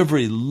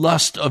 every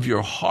lust of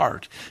your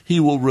heart. He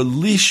will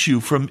release you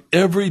from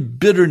every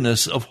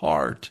bitterness of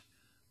heart.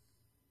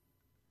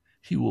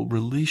 He will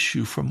release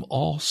you from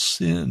all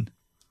sin.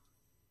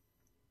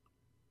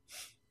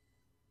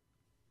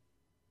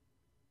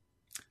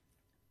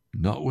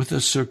 Not with a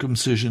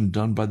circumcision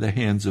done by the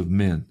hands of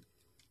men,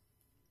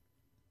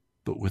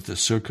 but with the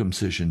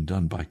circumcision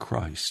done by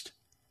Christ.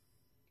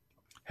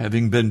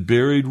 Having been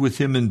buried with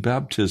him in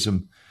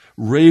baptism,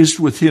 raised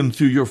with him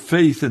through your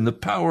faith in the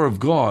power of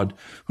God,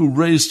 who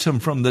raised him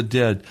from the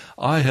dead,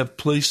 I have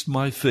placed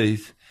my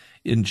faith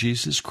in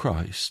Jesus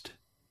Christ,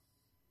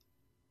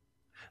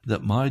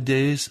 that my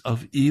days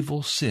of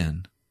evil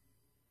sin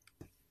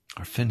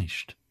are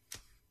finished.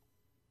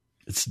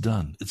 It's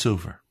done. It's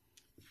over.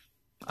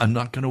 I'm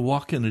not going to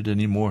walk in it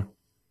anymore.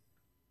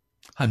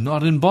 I'm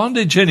not in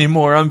bondage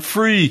anymore. I'm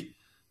free.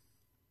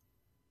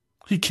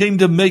 He came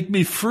to make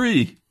me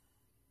free,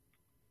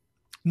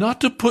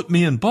 not to put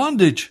me in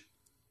bondage.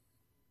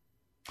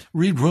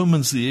 Read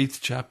Romans, the 8th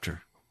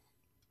chapter.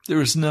 There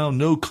is now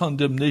no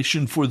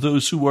condemnation for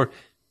those who are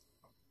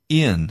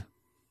in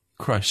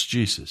Christ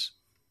Jesus.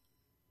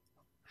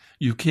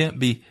 You can't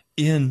be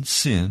in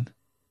sin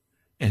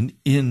and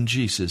in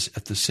Jesus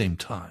at the same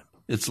time.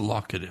 It's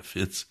locative.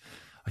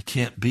 I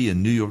can't be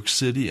in New York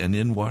City and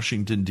in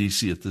Washington,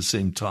 D.C. at the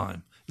same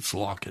time. It's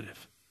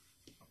locative.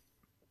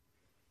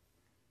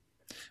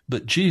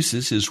 But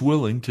Jesus is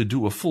willing to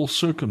do a full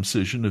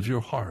circumcision of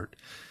your heart.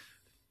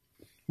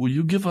 Will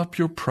you give up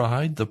your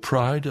pride, the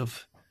pride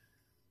of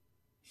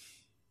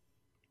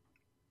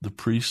the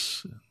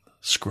priests,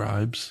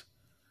 scribes,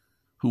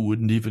 who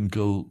wouldn't even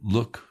go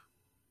look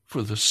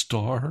for the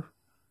star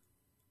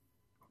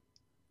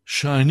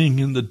shining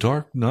in the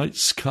dark night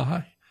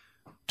sky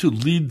to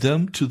lead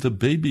them to the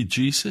baby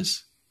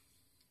Jesus?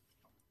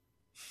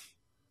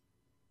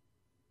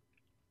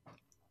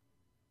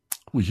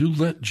 Will you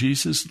let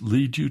Jesus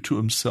lead you to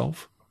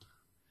himself?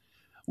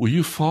 Will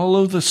you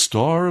follow the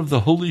star of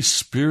the Holy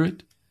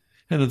Spirit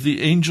and of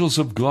the angels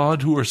of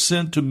God who are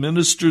sent to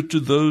minister to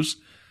those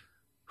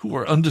who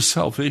are unto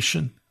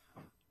salvation?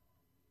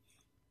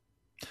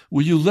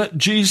 Will you let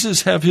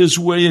Jesus have his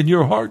way in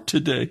your heart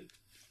today?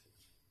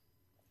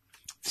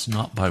 It's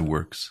not by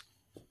works.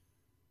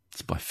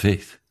 It's by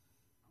faith.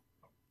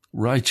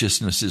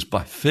 Righteousness is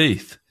by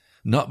faith,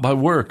 not by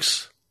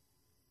works.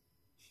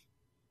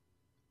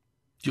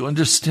 Do you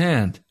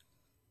understand?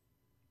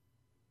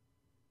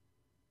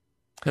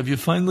 Have you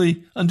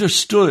finally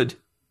understood?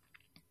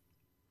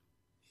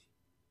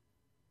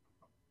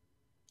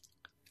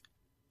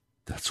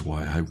 That's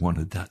why I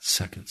wanted that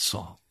second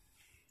song.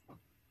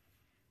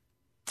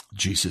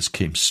 Jesus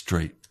came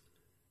straight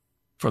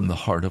from the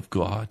heart of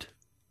God.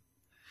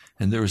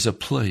 And there is a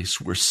place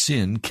where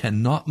sin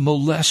cannot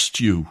molest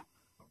you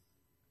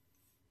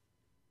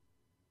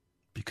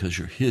because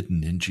you're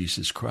hidden in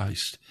Jesus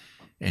Christ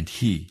and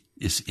he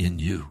is in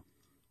you.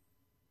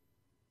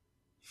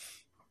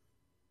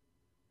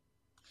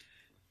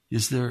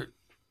 Is there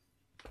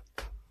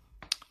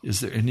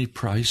any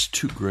price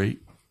too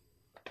great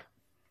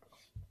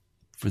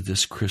for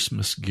this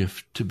Christmas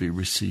gift to be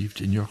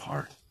received in your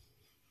heart?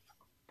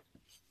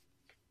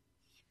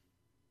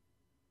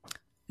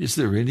 Is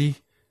there any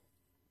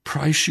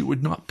price you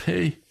would not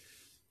pay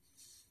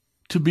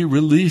to be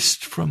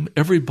released from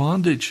every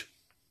bondage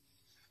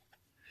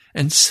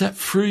and set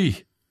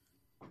free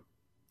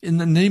in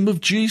the name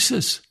of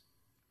Jesus?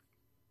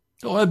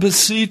 Oh, I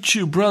beseech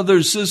you,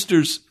 brothers,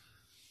 sisters,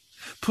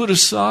 put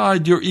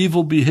aside your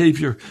evil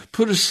behavior.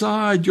 Put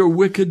aside your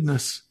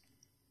wickedness.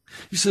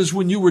 He says,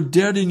 when you were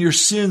dead in your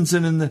sins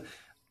and in the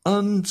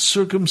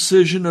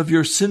uncircumcision of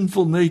your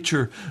sinful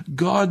nature,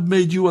 God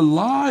made you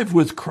alive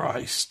with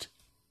Christ.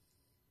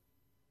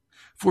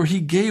 For he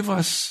gave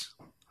us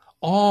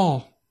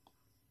all.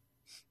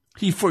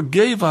 He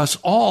forgave us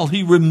all.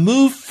 He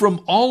removed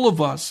from all of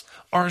us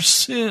our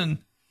sin.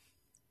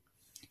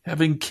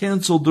 Having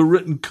canceled the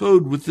written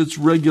code with its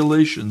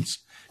regulations,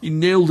 he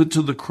nailed it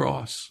to the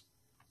cross.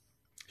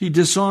 He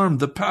disarmed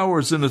the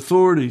powers and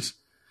authorities.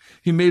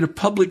 He made a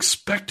public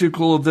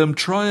spectacle of them,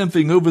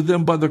 triumphing over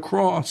them by the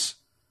cross.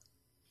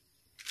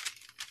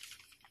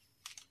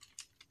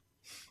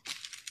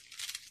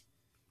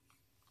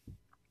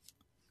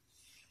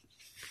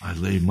 I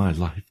lay my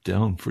life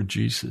down for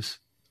Jesus.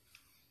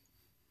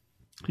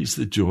 He's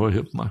the joy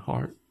of my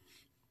heart.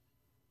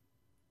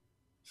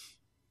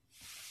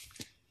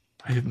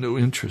 I have no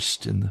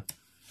interest in the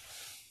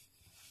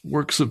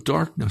works of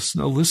darkness.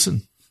 Now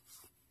listen.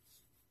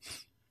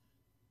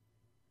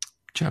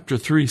 Chapter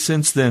 3,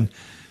 since then,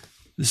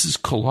 this is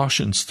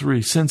Colossians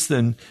 3, since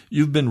then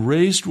you've been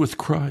raised with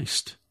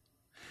Christ.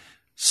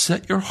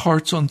 Set your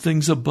hearts on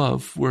things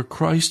above, where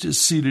Christ is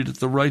seated at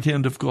the right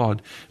hand of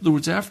God. In other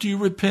words, after you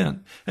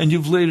repent and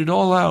you've laid it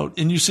all out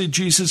and you say,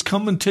 Jesus,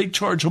 come and take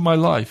charge of my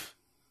life.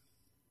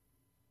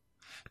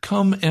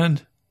 Come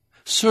and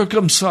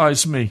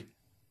circumcise me.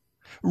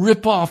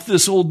 Rip off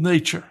this old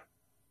nature.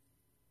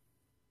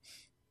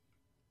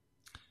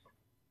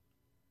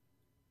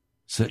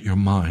 Set your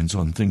minds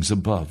on things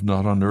above,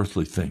 not on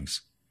earthly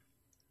things.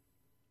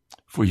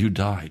 For you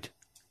died,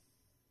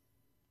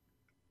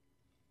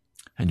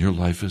 and your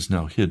life is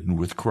now hidden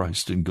with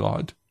Christ in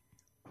God.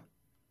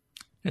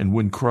 And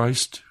when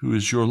Christ, who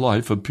is your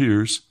life,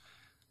 appears,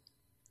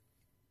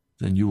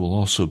 then you will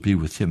also be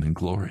with him in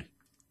glory.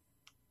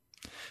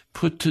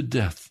 Put to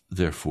death,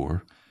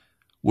 therefore,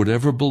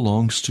 whatever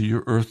belongs to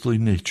your earthly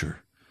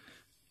nature: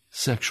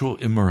 sexual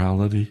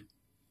immorality,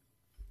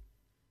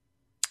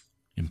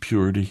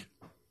 impurity,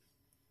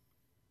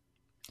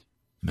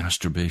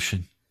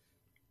 masturbation,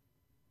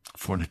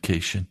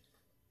 fornication,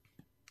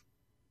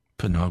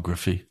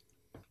 pornography,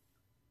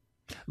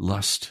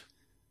 lust,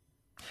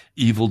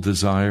 evil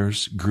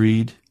desires,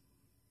 greed,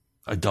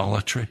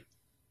 idolatry.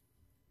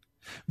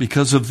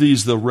 Because of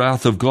these, the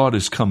wrath of God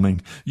is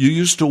coming. You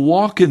used to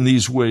walk in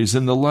these ways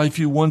in the life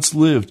you once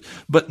lived,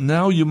 but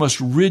now you must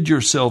rid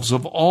yourselves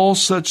of all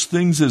such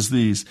things as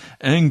these: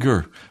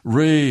 anger,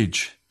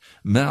 rage,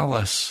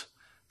 malice,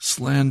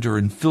 slander,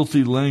 and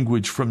filthy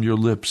language from your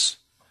lips.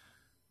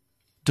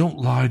 Don't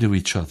lie to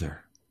each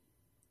other,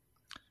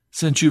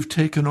 since you've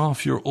taken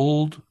off your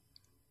old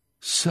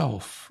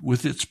self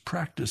with its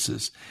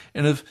practices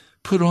and have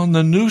put on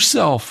the new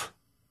self,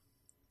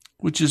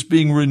 which is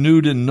being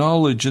renewed in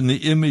knowledge in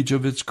the image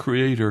of its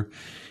Creator.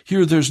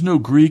 Here there's no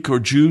Greek or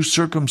Jew,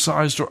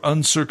 circumcised or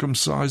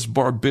uncircumcised,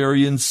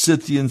 barbarian,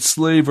 Scythian,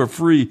 slave or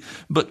free,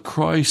 but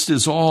Christ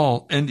is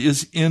all and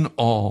is in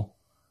all.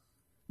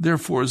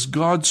 Therefore, as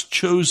God's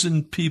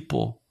chosen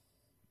people,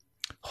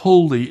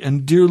 holy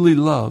and dearly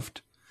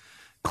loved,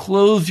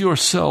 clothe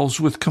yourselves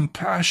with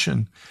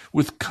compassion,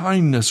 with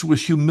kindness,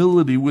 with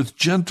humility, with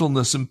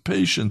gentleness and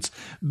patience.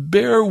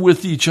 Bear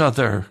with each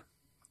other.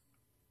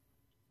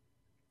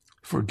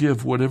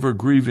 Forgive whatever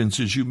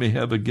grievances you may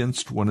have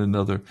against one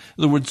another.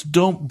 In other words,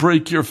 don't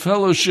break your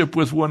fellowship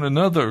with one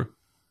another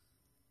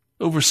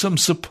over some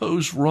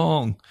supposed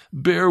wrong.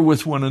 Bear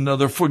with one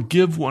another.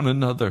 Forgive one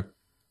another.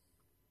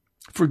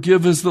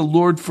 Forgive as the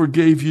Lord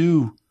forgave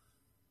you.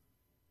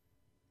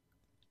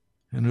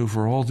 And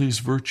over all these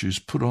virtues,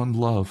 put on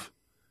love,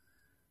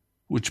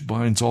 which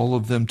binds all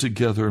of them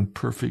together in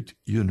perfect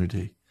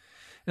unity.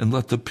 And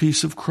let the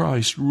peace of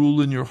Christ rule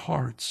in your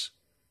hearts,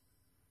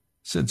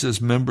 since as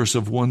members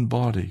of one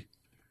body,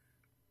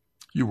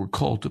 you were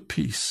called to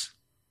peace.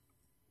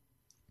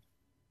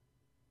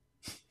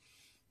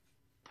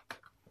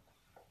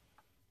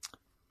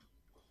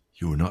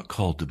 You were not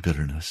called to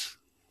bitterness.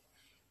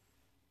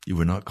 You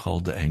were not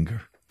called to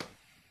anger.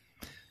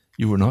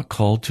 You were not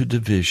called to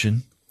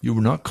division. You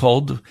were not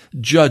called to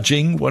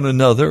judging one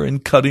another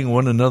and cutting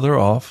one another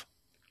off.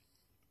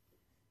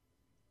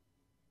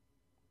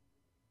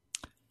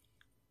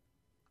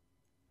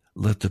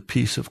 Let the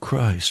peace of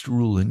Christ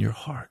rule in your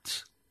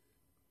hearts.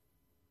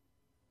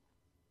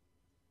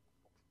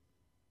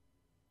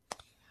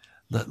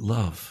 Let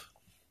love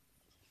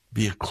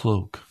be a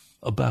cloak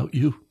about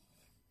you.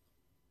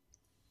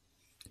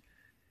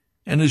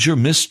 And as you're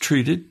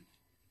mistreated,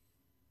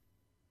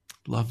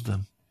 love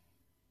them.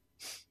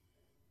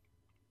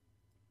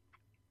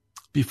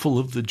 Be full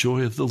of the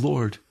joy of the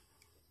Lord.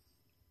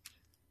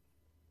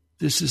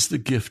 This is the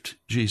gift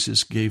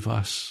Jesus gave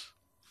us.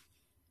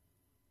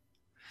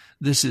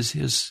 This is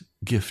his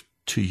gift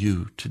to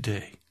you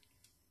today.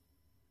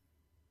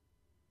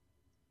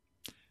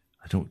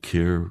 I don't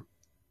care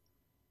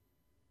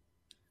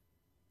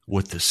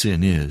what the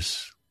sin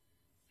is.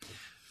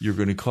 You're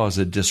going to cause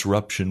a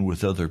disruption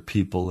with other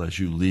people as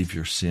you leave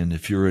your sin.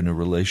 If you're in a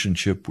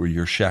relationship where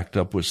you're shacked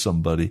up with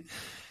somebody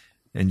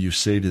and you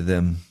say to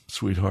them,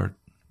 sweetheart,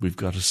 we've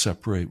got to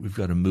separate, we've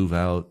got to move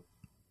out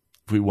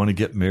If we want to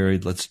get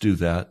married, let's do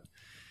that.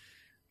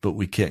 But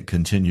we can't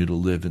continue to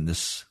live in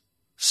this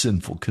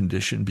sinful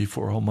condition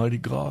before Almighty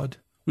God.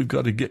 We've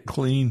got to get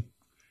clean.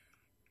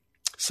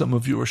 Some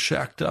of you are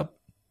shacked up.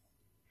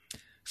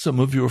 Some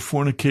of you are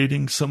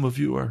fornicating. Some of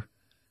you are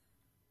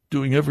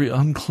doing every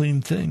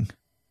unclean thing.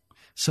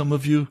 Some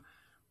of you,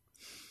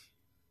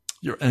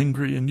 you're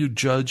angry and you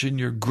judge and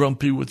you're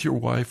grumpy with your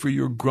wife or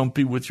you're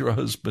grumpy with your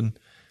husband.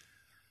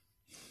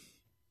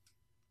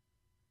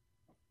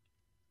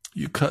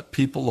 You cut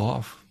people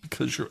off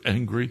because you're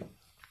angry.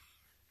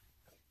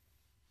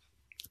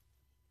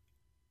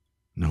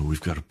 No, we've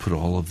got to put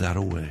all of that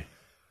away.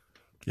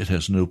 It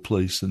has no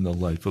place in the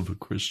life of a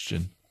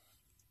Christian.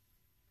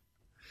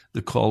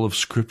 The call of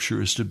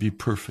Scripture is to be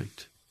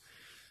perfect.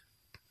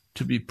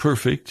 To be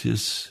perfect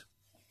is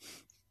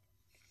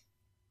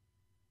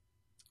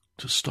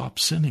to stop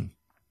sinning.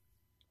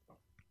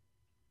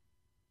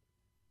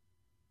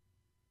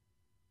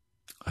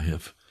 I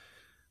have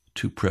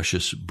two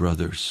precious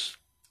brothers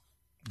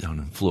down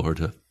in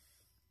Florida.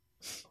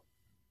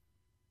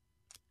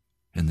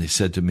 And they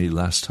said to me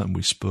last time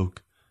we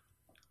spoke,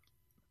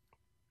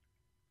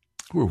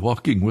 we're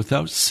walking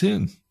without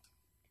sin.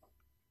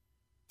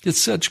 It's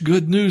such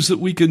good news that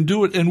we can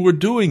do it, and we're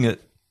doing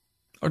it.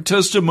 Our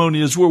testimony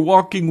is we're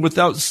walking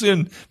without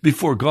sin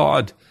before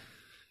God.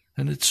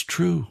 And it's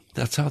true.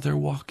 That's how they're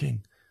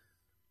walking.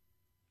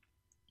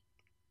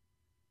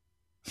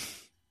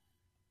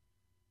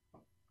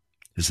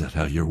 Is that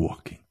how you're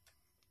walking?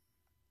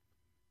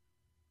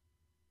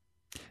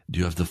 Do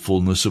you have the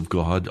fullness of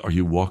God? Are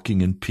you walking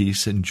in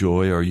peace and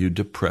joy? Are you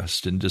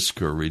depressed and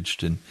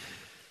discouraged and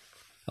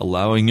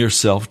allowing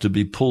yourself to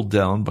be pulled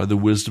down by the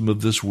wisdom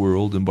of this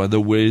world and by the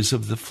ways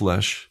of the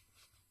flesh?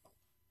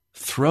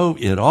 Throw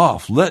it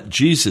off. Let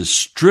Jesus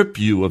strip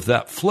you of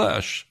that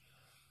flesh.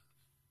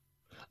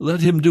 Let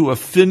him do a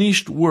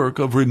finished work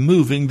of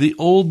removing the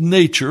old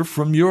nature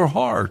from your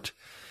heart.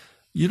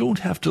 You don't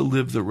have to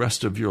live the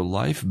rest of your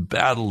life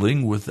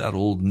battling with that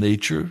old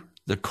nature,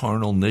 the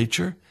carnal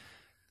nature.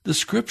 The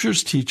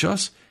Scriptures teach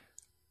us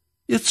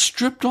it's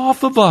stripped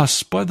off of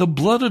us by the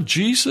blood of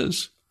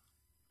Jesus.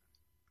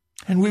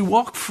 And we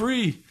walk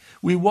free.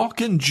 We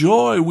walk in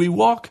joy. We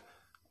walk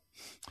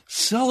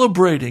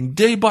celebrating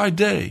day by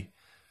day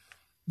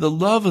the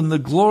love and the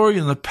glory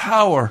and the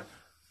power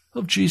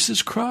of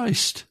Jesus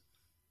Christ.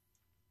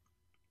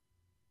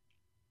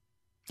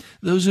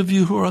 Those of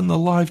you who are on the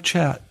live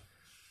chat,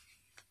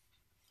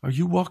 are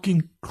you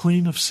walking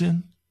clean of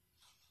sin?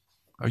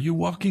 Are you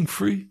walking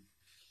free?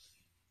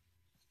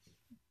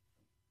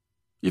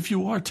 If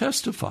you are,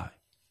 testify.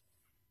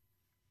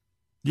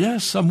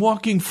 Yes, I'm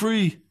walking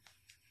free.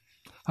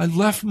 I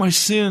left my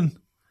sin.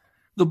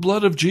 The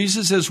blood of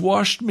Jesus has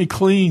washed me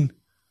clean.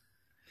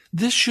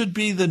 This should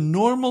be the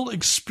normal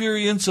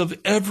experience of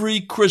every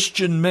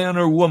Christian man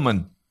or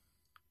woman.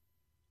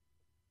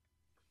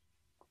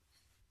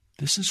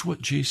 This is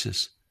what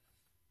Jesus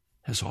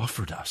has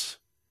offered us.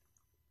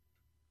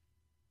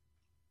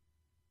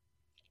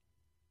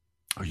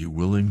 Are you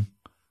willing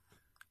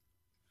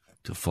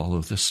to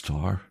follow the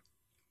star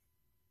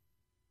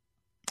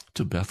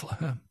to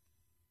Bethlehem?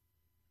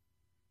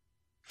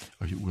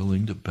 Are you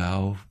willing to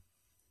bow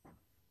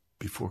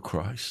before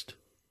Christ,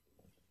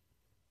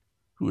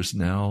 who is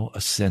now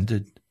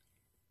ascended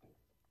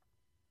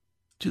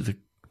to the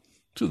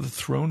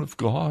throne of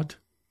God?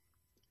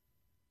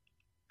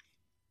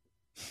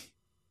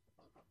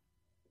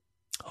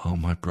 Oh,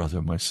 my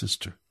brother, my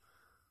sister,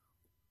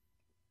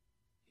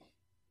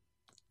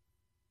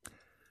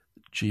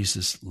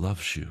 Jesus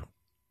loves you.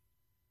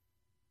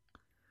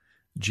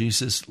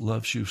 Jesus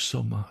loves you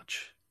so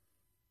much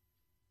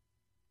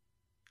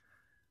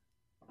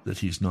that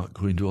he's not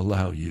going to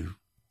allow you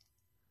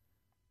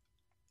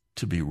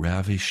to be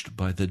ravished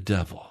by the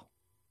devil.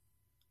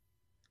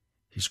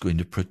 He's going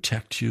to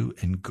protect you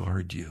and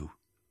guard you,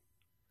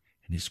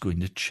 and he's going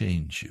to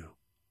change you.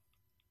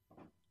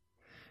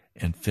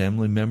 And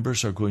family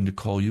members are going to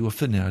call you a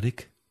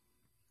fanatic,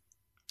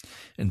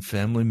 and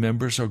family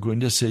members are going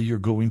to say you're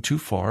going too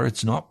far.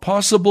 It's not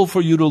possible for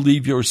you to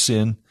leave your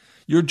sin.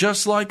 You're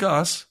just like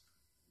us.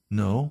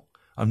 No,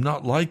 I'm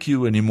not like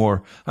you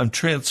anymore. I'm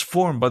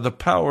transformed by the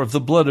power of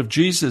the blood of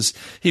Jesus.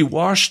 He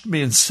washed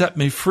me and set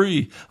me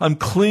free. I'm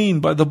clean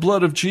by the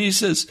blood of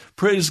Jesus.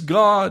 Praise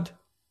God.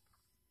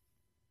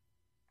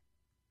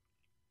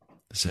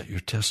 Is that your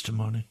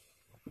testimony?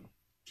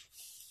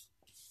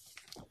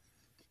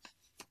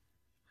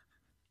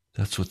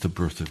 That's what the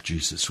birth of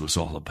Jesus was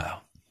all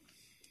about.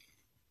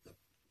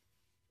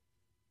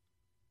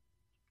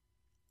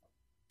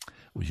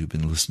 Well, you've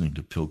been listening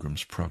to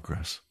Pilgrim's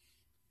Progress.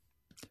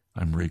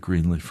 I'm Ray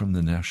Greenley from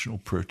the National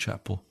Prayer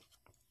Chapel.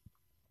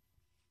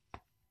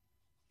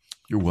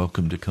 You're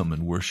welcome to come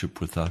and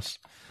worship with us.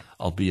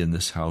 I'll be in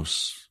this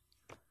house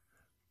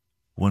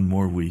one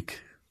more week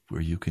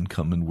where you can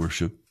come and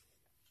worship.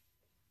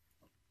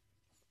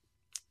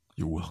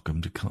 You're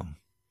welcome to come.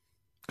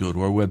 Go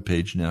to our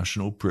webpage,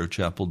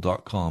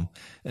 nationalprayerchapel.com,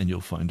 and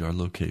you'll find our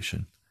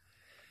location.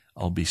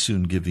 I'll be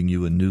soon giving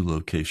you a new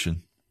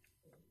location.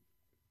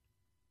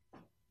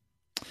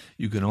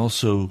 You can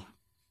also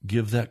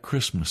give that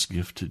Christmas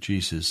gift to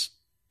Jesus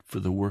for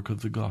the work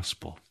of the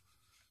gospel.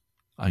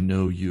 I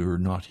know you're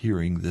not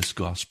hearing this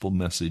gospel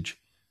message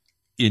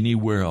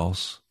anywhere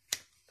else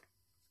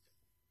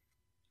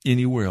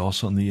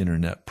on the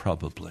internet,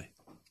 probably.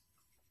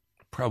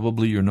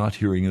 Probably you're not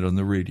hearing it on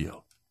the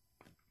radio.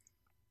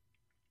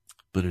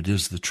 But it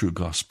is the true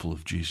gospel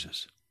of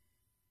Jesus.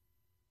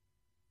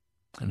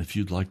 And if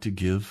you'd like to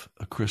give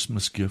a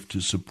Christmas gift to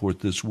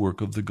support this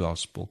work of the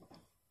gospel,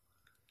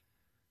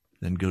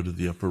 then go to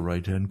the upper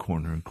right-hand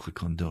corner and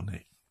click on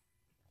Donate.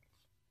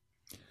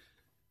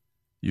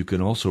 You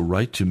can also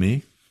write to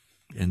me,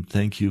 and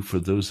thank you for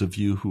those of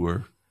you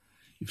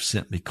you've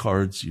sent me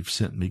cards, you've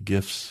sent me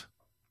gifts.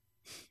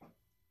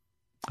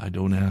 I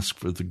don't ask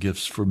for the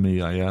gifts for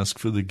me, I ask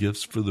for the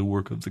gifts for the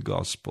work of the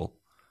gospel.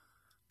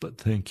 But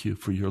thank you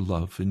for your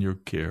love and your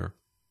care.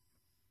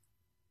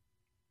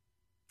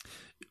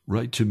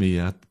 Write to me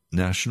at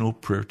National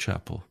Prayer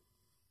Chapel,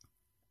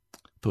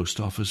 Post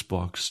Office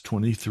Box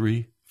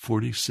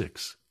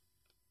 2346,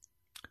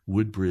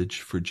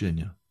 Woodbridge,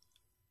 Virginia,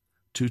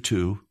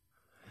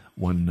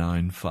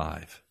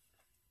 22195.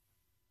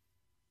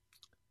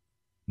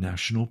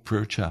 National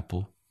Prayer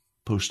Chapel,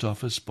 Post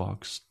Office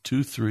Box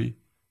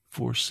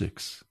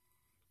 2346,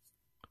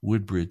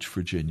 Woodbridge,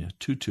 Virginia,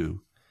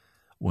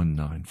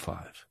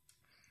 22195.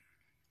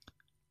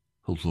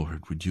 Oh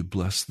Lord, would you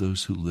bless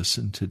those who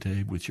listen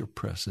today with your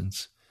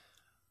presence?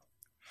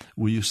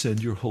 Will you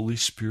send your Holy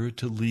Spirit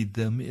to lead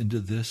them into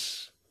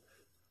this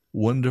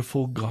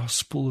wonderful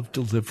gospel of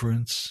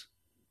deliverance,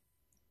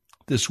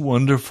 this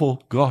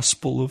wonderful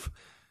gospel of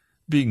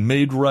being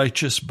made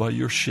righteous by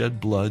your shed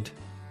blood,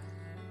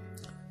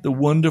 the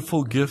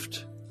wonderful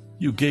gift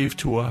you gave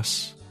to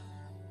us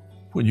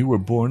when you were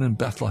born in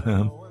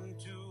Bethlehem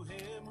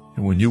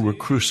and when you were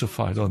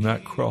crucified on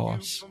that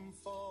cross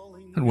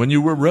and when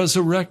you were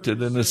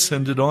resurrected and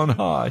ascended on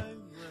high.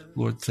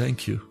 Lord,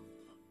 thank you.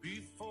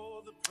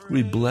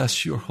 We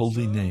bless your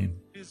holy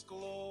name.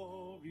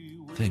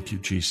 Thank you,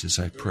 Jesus,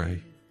 I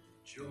pray.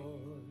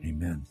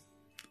 Amen.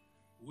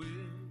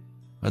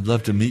 I'd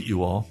love to meet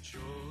you all.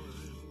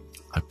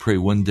 I pray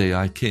one day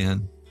I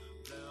can.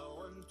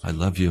 I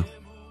love you.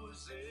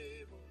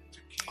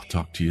 I'll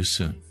talk to you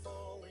soon.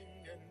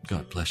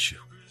 God bless you.